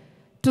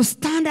 to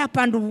stand up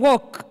and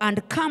walk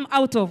and come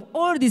out of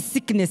all these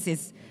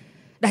sicknesses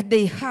that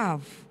they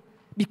have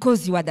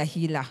because You are the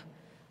healer.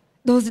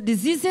 Those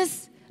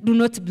diseases do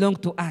not belong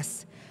to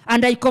us.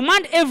 And I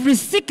command every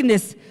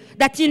sickness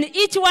that in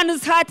each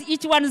one's heart,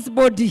 each one's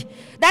body,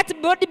 that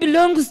body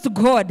belongs to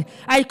God.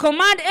 I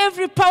command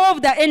every power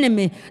of the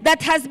enemy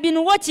that has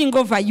been watching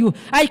over you.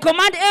 I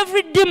command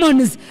every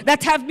demons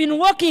that have been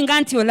walking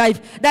into your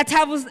life, that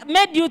have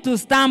made you to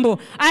stumble,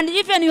 and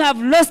even you have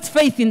lost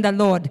faith in the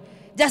Lord,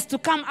 just to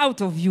come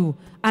out of you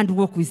and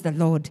walk with the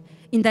Lord.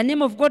 In the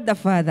name of God the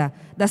Father,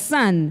 the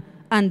Son,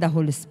 and the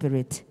Holy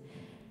Spirit.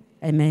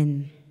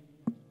 Amen.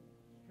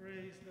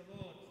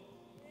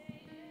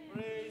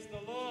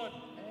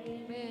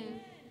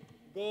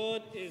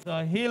 God is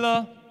a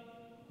healer.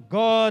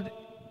 God,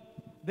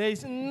 there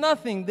is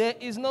nothing, there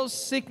is no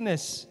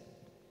sickness.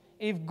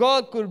 If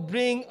God could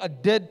bring a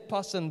dead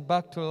person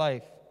back to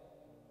life,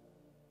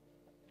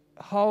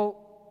 how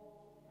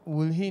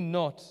will He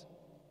not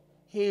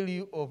heal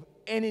you of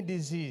any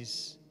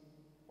disease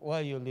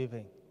while you're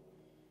living?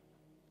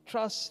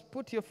 Trust,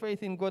 put your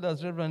faith in God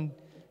as Reverend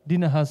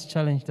Dinah has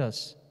challenged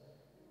us.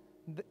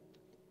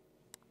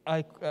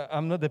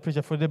 I'm not the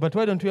preacher for today, but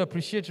why don't we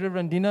appreciate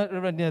Reverend Dinah?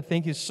 Reverend Dinah,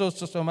 thank you so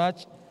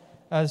much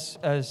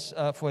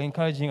for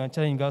encouraging and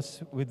challenging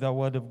us with the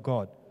Word of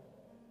God.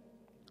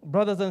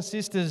 Brothers and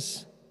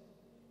sisters,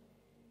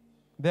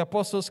 the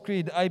Apostles'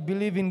 Creed, I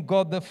believe in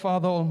God the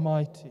Father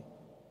Almighty,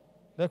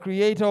 the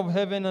Creator of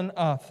heaven and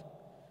earth.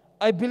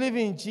 I believe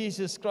in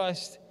Jesus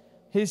Christ,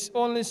 His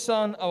only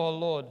Son, our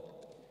Lord.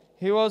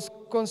 He was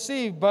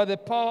conceived by the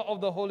power of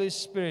the Holy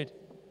Spirit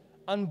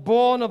and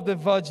born of the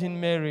Virgin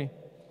Mary.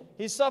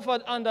 He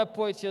suffered under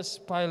Pontius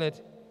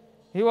Pilate.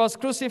 He was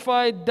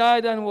crucified,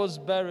 died, and was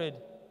buried.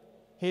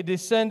 He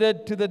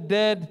descended to the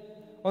dead.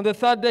 On the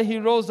third day, He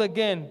rose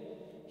again.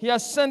 He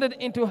ascended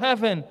into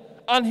heaven,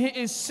 and He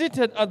is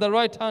seated at the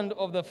right hand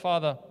of the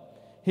Father.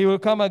 He will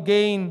come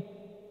again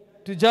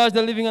to judge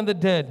the living and the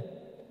dead.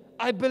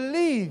 I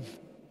believe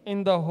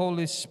in the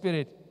Holy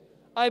Spirit.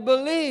 I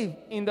believe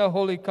in the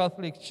Holy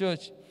Catholic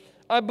Church.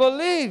 I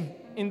believe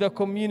in the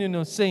communion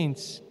of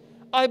saints.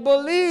 I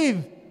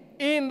believe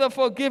in the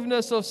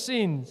forgiveness of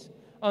sins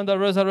and the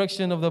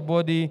resurrection of the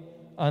body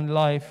and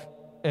life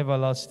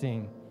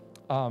everlasting.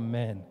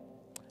 Amen.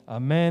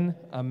 Amen,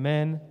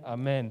 amen,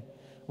 amen.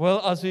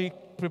 Well, as we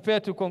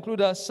prepare to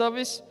conclude our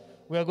service,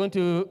 we are going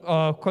to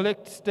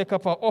take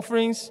up our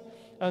offerings.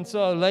 And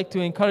so I'd like to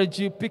encourage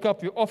you, pick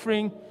up your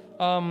offering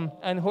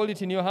and hold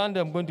it in your hand.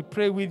 I'm going to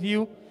pray with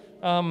you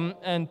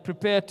and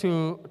prepare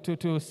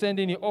to send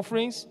in your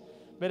offerings.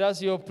 But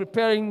as you're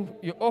preparing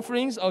your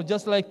offerings, I would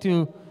just like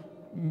to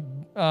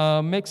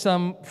make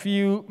some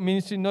few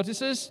ministry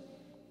notices.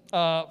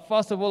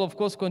 First of all, of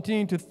course,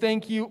 continuing to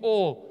thank you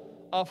all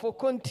for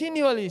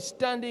continually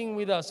standing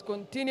with us,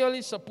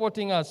 continually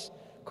supporting us,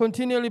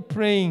 continually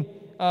praying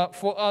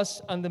for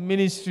us and the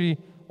ministry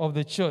of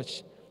the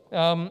church.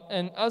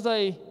 And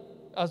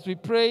as we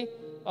pray,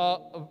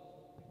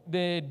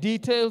 the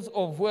details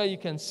of where you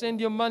can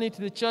send your money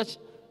to the church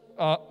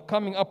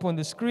coming up on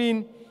the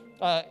screen.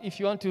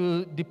 If you want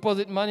to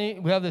deposit money,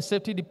 we have the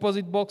safety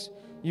deposit box.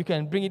 You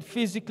can bring it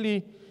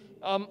physically.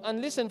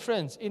 And listen,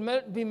 friends, it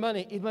might be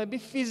money. It might be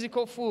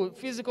physical food,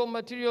 physical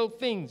material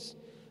things.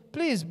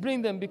 Please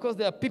bring them because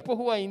there are people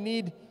who are in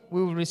need.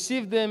 We will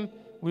receive them.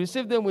 We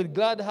receive them with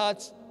glad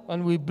hearts,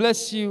 and we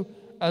bless you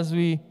as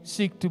we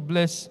seek to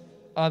bless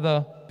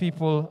other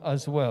people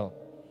as well.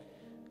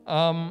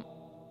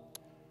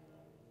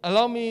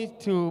 Allow me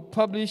to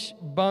publish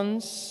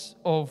banns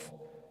of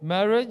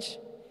marriage.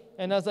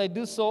 And as I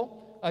do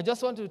so, I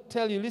just want to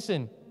tell you,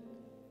 listen,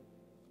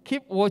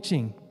 keep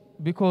watching,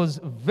 because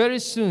very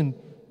soon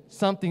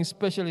something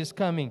special is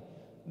coming.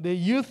 The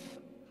youth,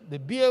 the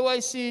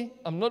BAYC,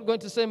 I'm not going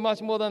to say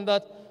much more than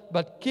that,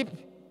 but keep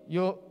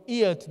your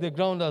ear to the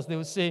ground, as they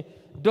will say.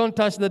 Don't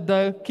touch the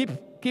dial.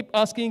 Keep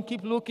asking,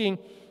 keep looking,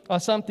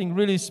 as something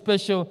really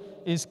special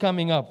is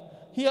coming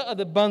up. Here are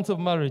the banns of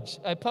marriage.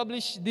 I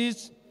published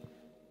these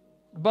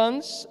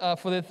banns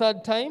for the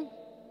third time.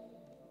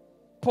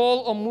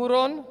 Paul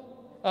Omuron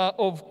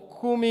of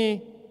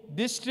Kumi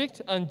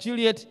District and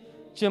Juliet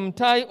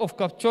Chemtai of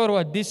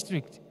Kapchorwa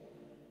District.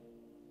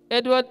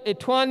 Edward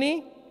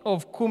Etwani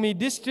of Kumi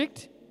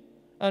District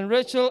and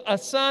Rachel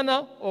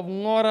Asana of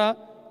Ngora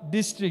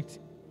District.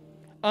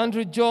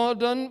 Andrew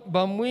Jordan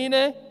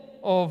Bamwine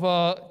of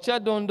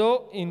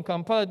Chadondo in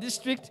Kampala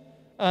District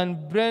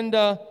and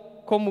Brenda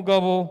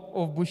Komugabo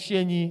of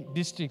Bushenyi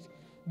District.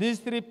 These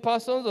three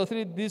persons, or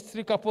these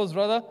three couples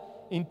rather,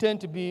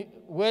 intend to be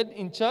wed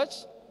in church.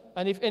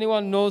 And if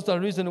anyone knows the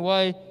reason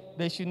why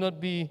they should not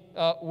be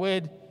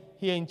wed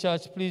here in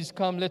church, please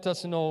come let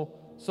us know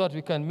so that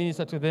we can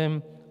minister to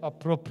them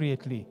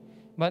appropriately.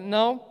 But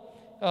now,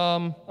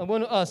 I'm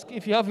going to ask,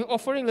 if you have your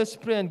offering, let's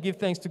pray and give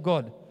thanks to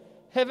God.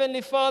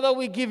 Heavenly Father,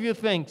 we give you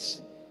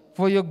thanks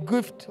for your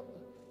gift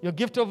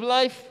of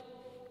life.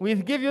 We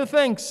give you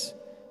thanks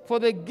for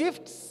the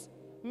gifts,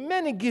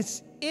 many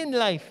gifts in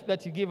life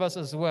that you give us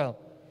as well.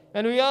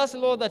 And we ask,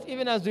 Lord, that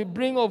even as we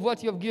bring of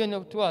what you have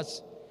given to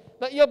us,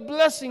 that your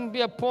blessing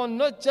be upon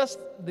not just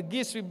the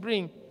gifts we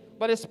bring,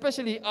 but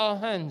especially our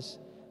hands.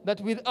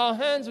 That with our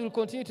hands we'll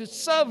continue to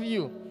serve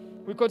you.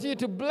 We continue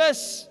to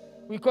bless.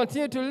 We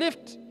continue to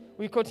lift.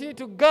 We continue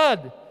to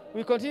guard.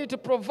 We continue to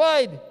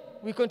provide.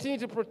 We continue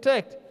to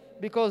protect.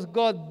 Because,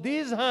 God,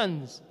 these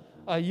hands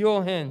are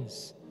your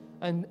hands.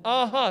 And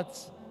our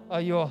hearts are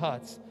your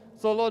hearts.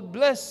 So, Lord,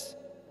 bless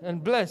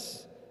and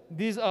bless.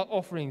 These are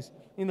offerings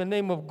in the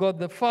name of God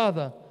the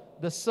Father,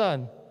 the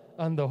Son,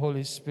 and the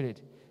Holy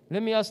Spirit.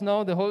 Let me ask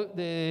now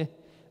the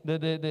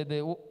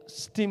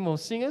team of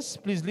singers,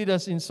 please lead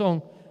us in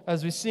song.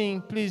 As we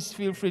sing, please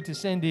feel free to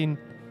send in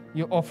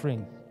your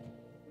offering.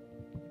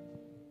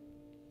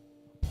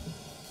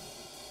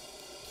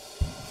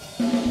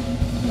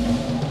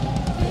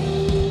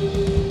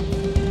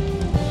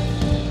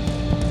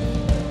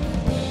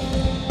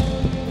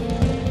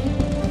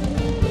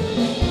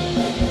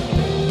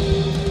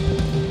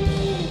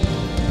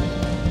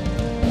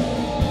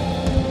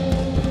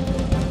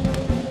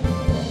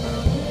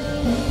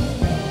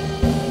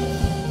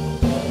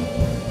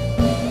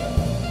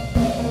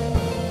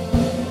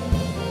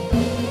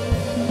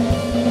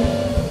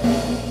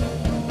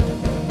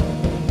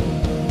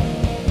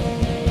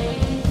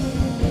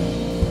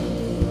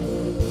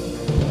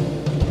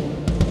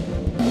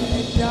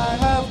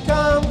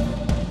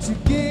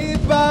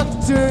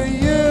 To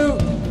you,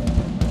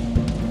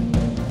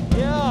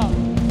 yeah,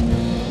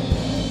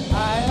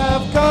 I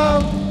have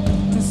come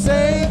to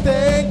say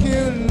thank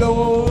you,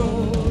 Lord.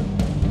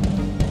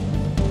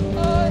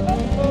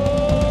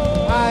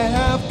 I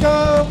have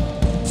come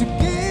to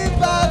give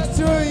back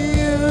to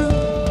you,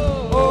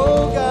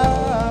 oh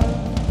God.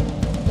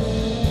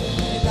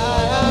 And I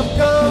have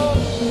come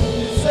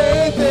to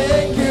say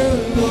thank you,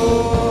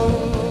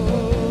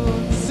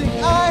 Lord. Sing,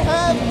 I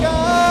have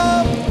come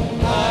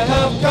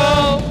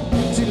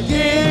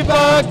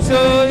back to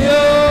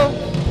you.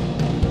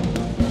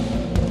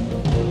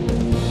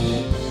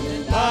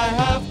 And I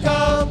have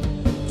come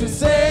to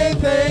say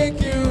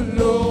thank you,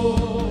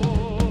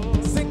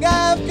 Lord. Sing, I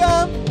have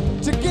come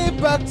to give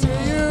back to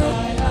you.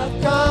 I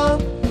have come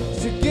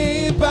to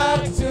give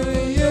back to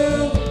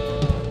you.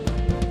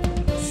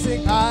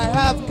 Sing, I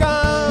have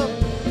come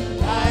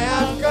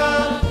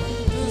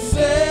to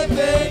say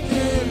thank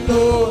you,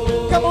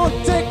 Lord. Come on,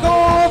 take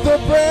all the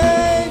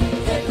praise.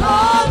 Take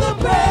all the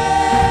praise.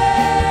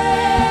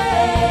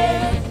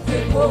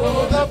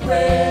 All the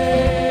praise,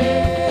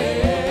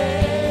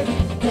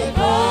 give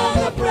all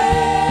the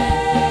praise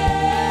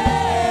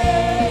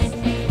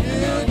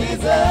you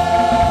deserve.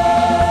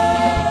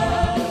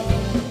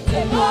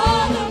 Give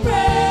all the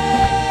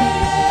praise,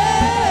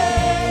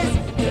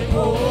 give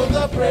all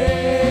the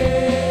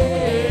praise.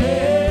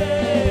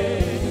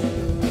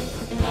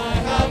 I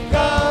have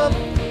come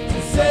to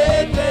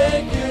say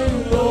thank you,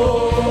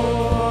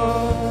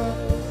 Lord.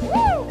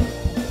 Woo!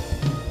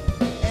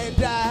 And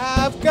I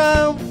have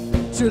come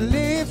to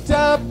lift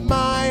up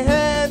my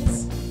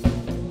hands.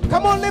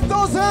 Come on, lift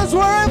those hands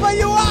wherever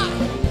you are.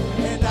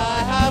 And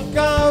I have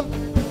come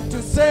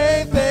to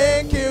say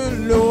thank you,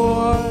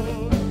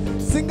 Lord.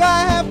 Sing,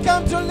 I have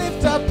come to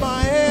lift up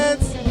my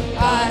hands.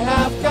 I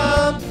have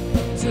come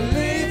to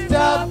lift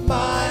up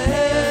my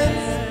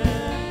hands.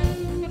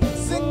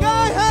 Sing,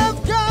 I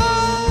have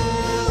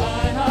come.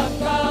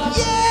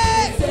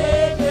 Yes.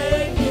 Say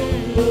thank you,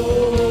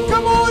 Lord.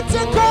 Come on,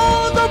 take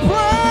all the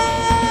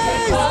praise.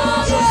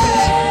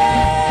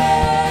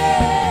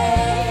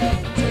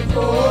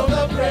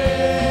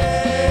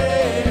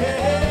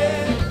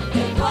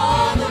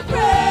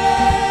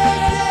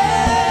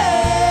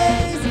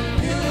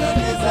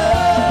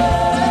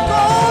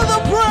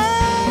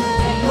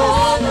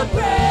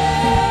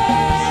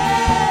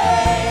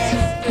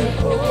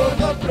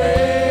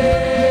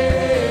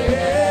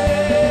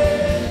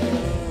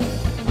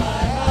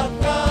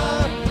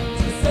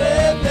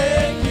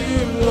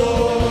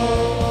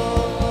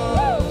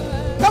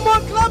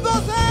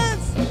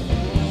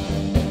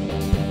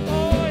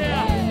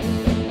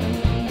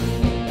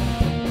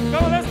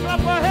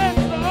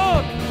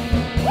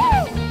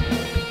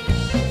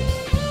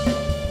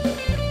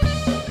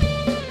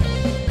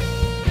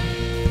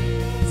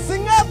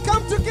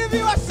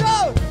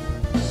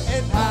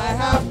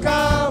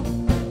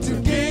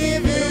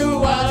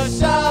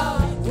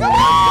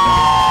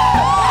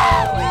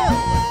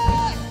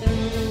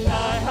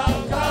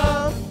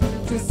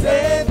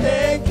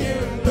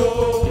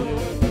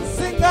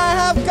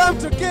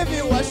 to give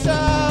you a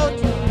shout.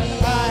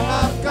 I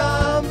have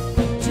come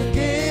to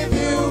give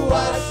you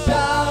a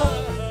shout.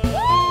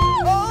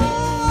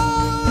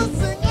 Oh,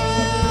 sing, I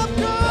have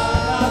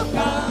come.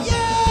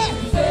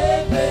 Yeah.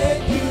 Say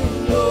thank you,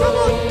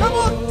 Lord. Come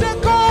on,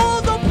 take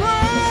all the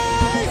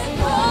praise.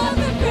 All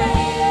the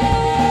praise.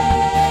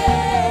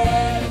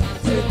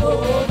 Take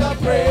all the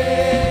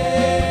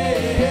praise.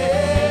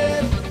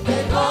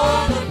 Take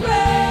all the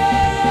praise.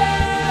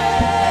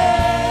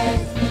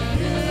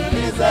 You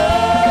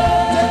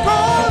deserve. Take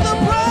all the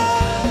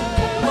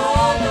praise.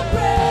 All the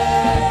praise.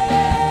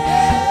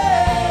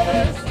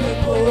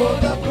 Take all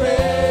the praise.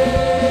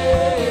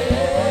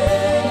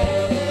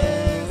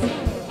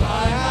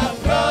 I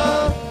have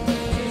come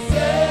to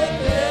say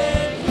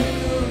thank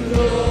you,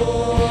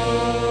 Lord.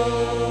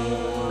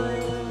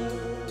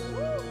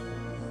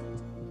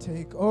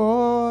 Take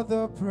all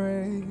the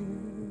praise.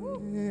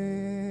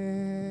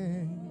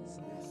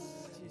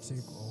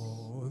 Take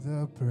all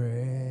the praise.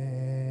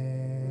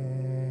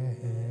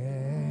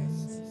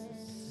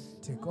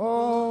 Take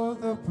all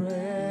the praise.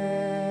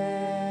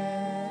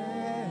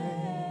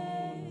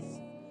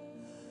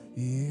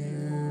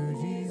 You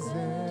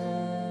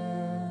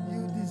deserve.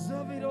 You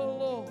deserve it, oh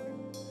Lord.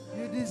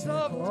 You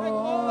deserve to take all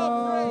all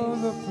our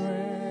the praise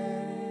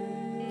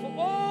praise. for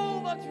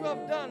all that you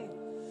have done.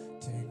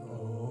 Take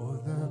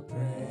all the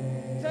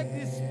praise. Take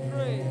this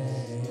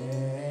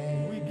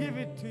praise. We give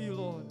it to you,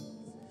 Lord.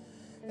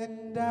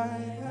 And I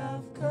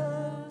have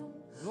come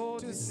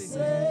Lord, to we say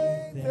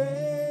say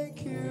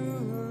thank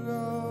you,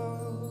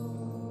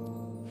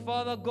 Lord.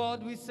 Father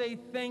God, we say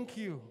thank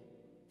you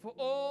for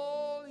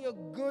all your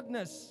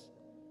goodness.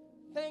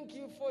 Thank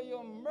you for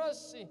your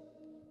mercy.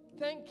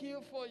 Thank you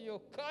for your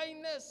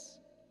kindness.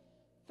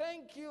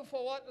 Thank you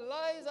for what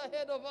lies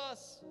ahead of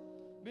us,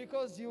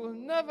 because you will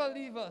never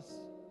leave us.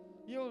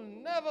 You will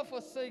never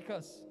forsake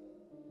us.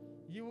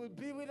 You will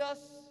be with us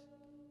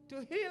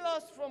to heal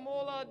us from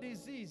all our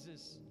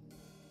diseases,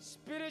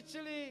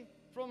 spiritually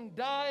from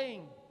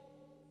dying.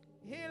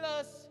 Heal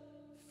us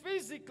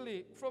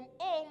physically from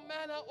all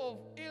manner of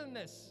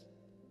illness.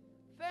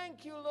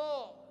 Thank you,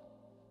 Lord.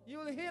 You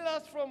will heal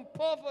us from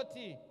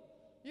poverty.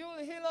 You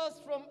will heal us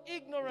from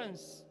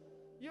ignorance.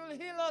 You will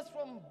heal us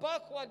from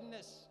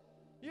backwardness.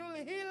 You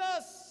will heal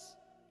us.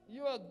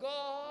 You are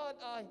God,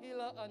 our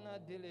healer and our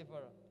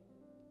deliverer.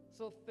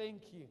 So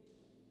thank you.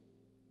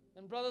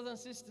 And brothers and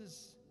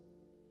sisters,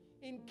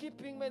 in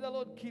keeping, may the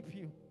Lord keep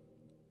you.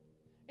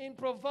 In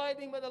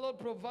providing, may the Lord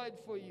provide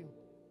for you.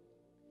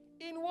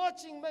 In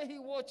watching, may He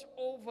watch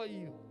over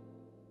you.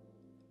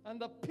 And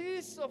the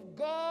peace of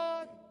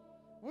God,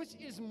 which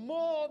is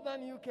more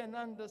than you can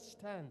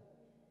understand,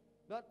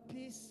 that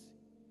peace,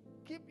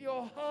 keep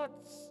your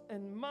hearts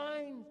and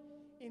minds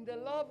in the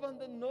love and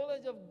the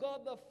knowledge of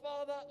God the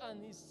Father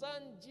and His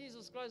Son,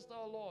 Jesus Christ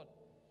our Lord.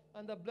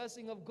 And the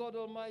blessing of God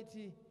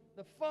Almighty,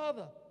 the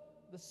Father,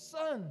 the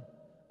Son,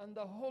 and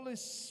the Holy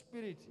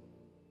Spirit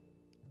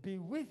be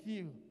with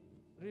you,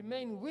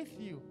 remain with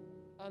you,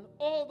 and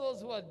all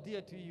those who are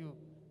dear to you,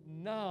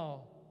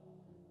 now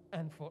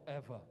and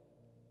forever.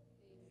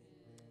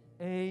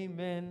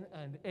 Amen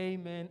and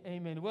amen,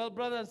 amen. Well,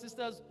 brothers and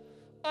sisters,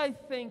 I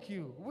thank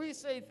you. We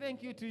say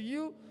thank you to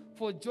you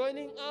for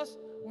joining us.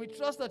 We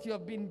trust that you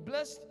have been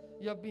blessed,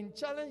 you have been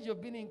challenged, you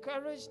have been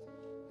encouraged.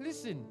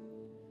 Listen,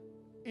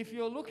 if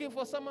you're looking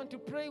for someone to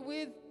pray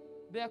with,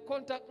 there are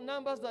contact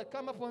numbers that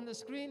come up on the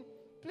screen.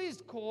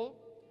 Please call.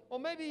 Or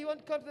maybe you want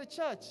to come to the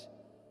church.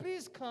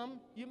 Please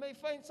come. You may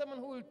find someone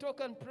who will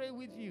talk and pray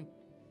with you.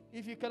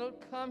 If you cannot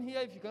come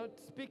here, if you cannot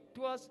speak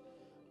to us,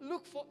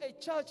 look for a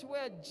church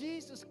where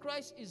Jesus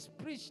Christ is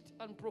preached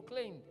and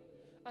proclaimed.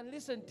 And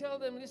listen, tell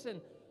them, listen,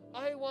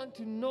 I want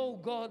to know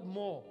God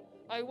more.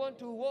 I want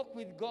to walk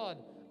with God.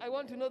 I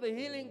want to know the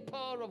healing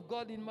power of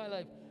God in my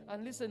life.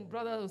 And listen,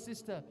 brother or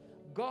sister,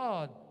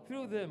 God,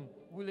 through them,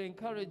 will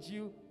encourage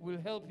you, will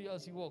help you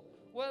as you walk.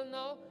 Well,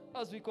 now,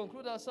 as we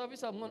conclude our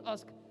service, I'm going to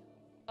ask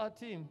our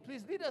team,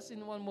 please lead us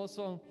in one more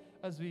song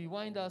as we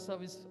wind our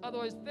service.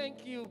 Otherwise,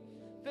 thank you.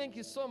 Thank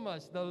you so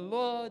much. The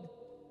Lord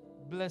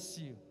bless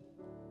you.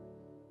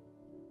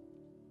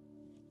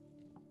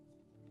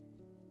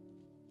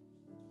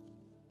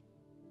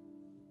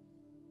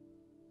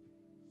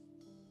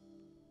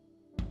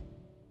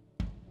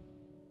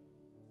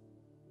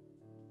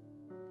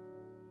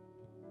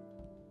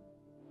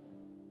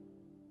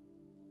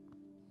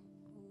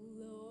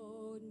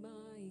 Lord my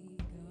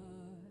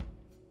God,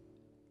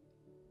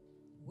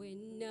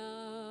 when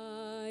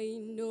I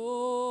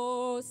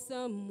know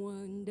some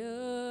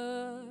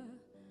wonder,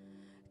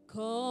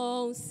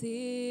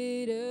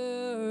 consider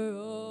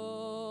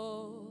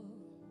all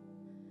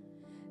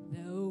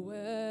the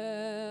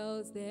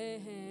wells their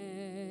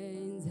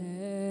hands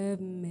have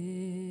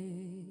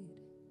made.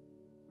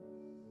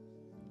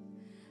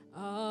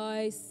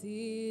 I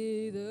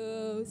see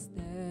the stars,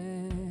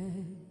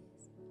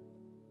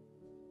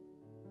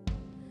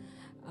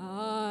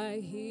 I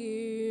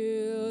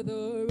hear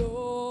the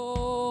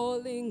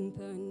rolling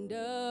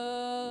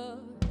thunder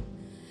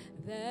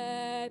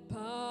that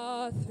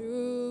pass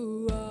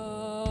throughout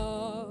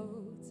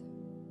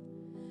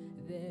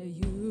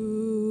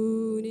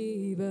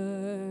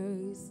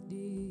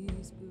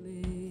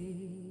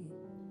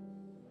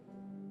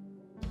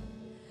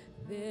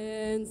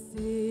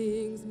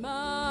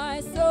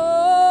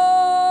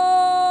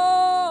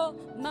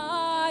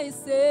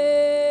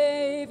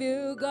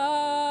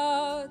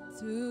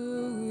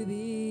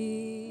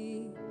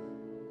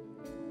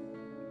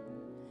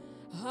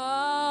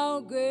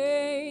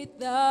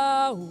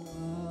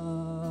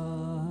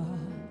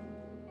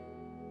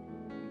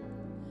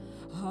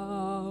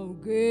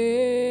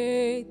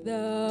great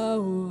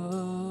thou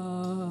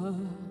art.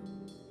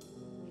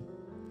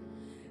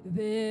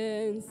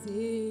 Then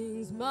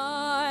sings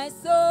my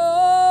soul,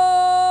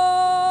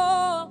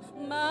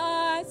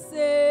 my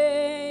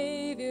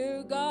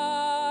Savior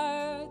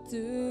God,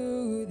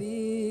 to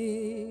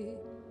thee.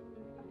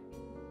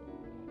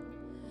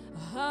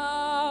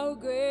 How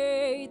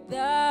great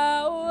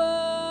thou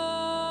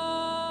art,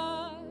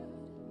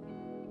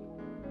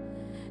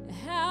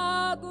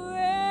 how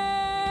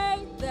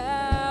great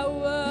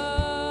thou art.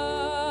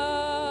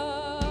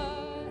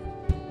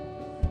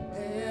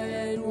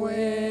 And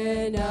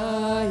when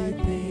I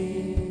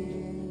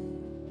think,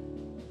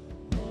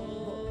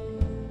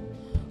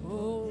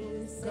 oh,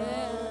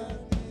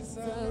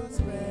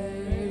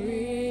 sanctuary,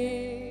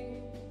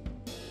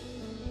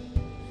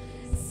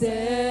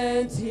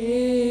 sent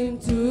him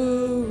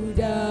to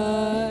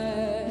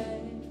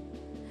die,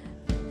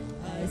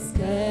 I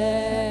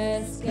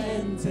scarce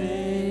can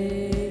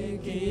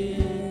take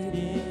it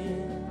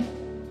in,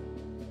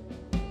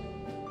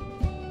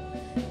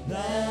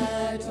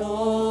 that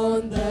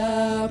on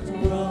the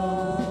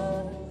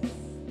cross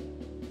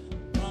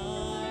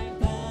my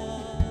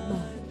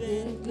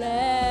burden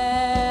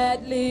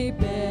gladly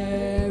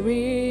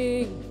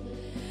bearing,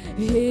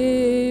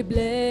 he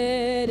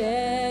bled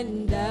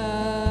and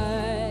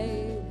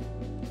died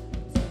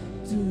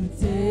to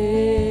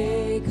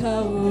take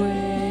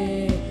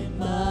away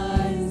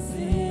my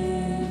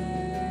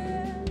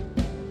sin.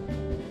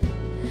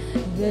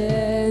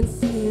 Then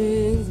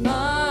sings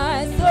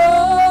my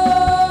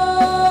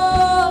soul,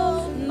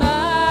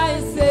 my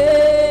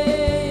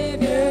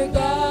Savior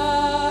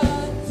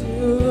God,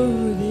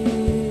 to thee.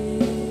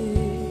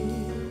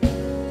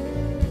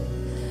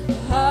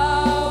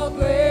 How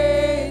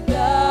great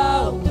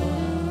thou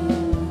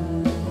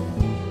art,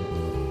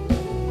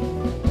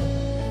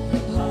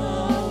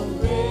 how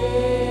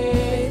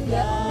great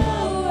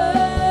thou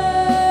art.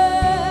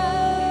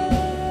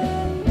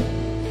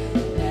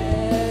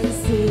 Then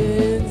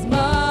sings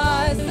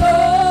my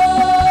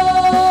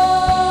soul,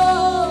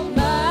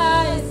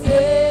 my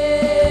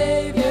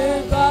Savior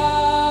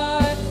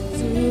God,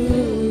 to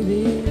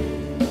thee.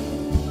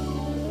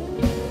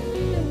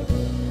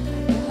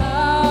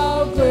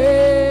 How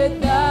great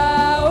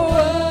thou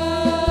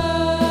art,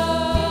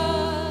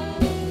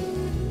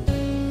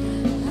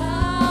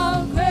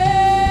 how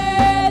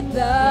great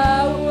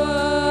thou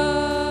art.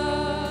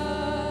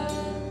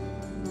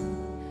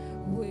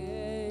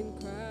 When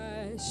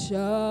Christ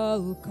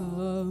shall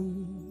come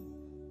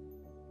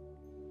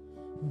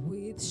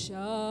with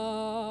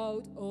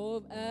shout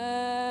of acclamation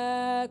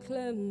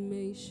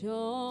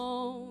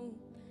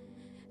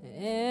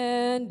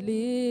and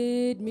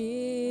lead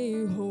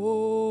me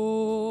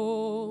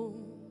home,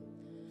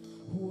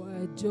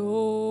 what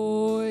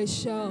joy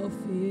shall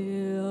fill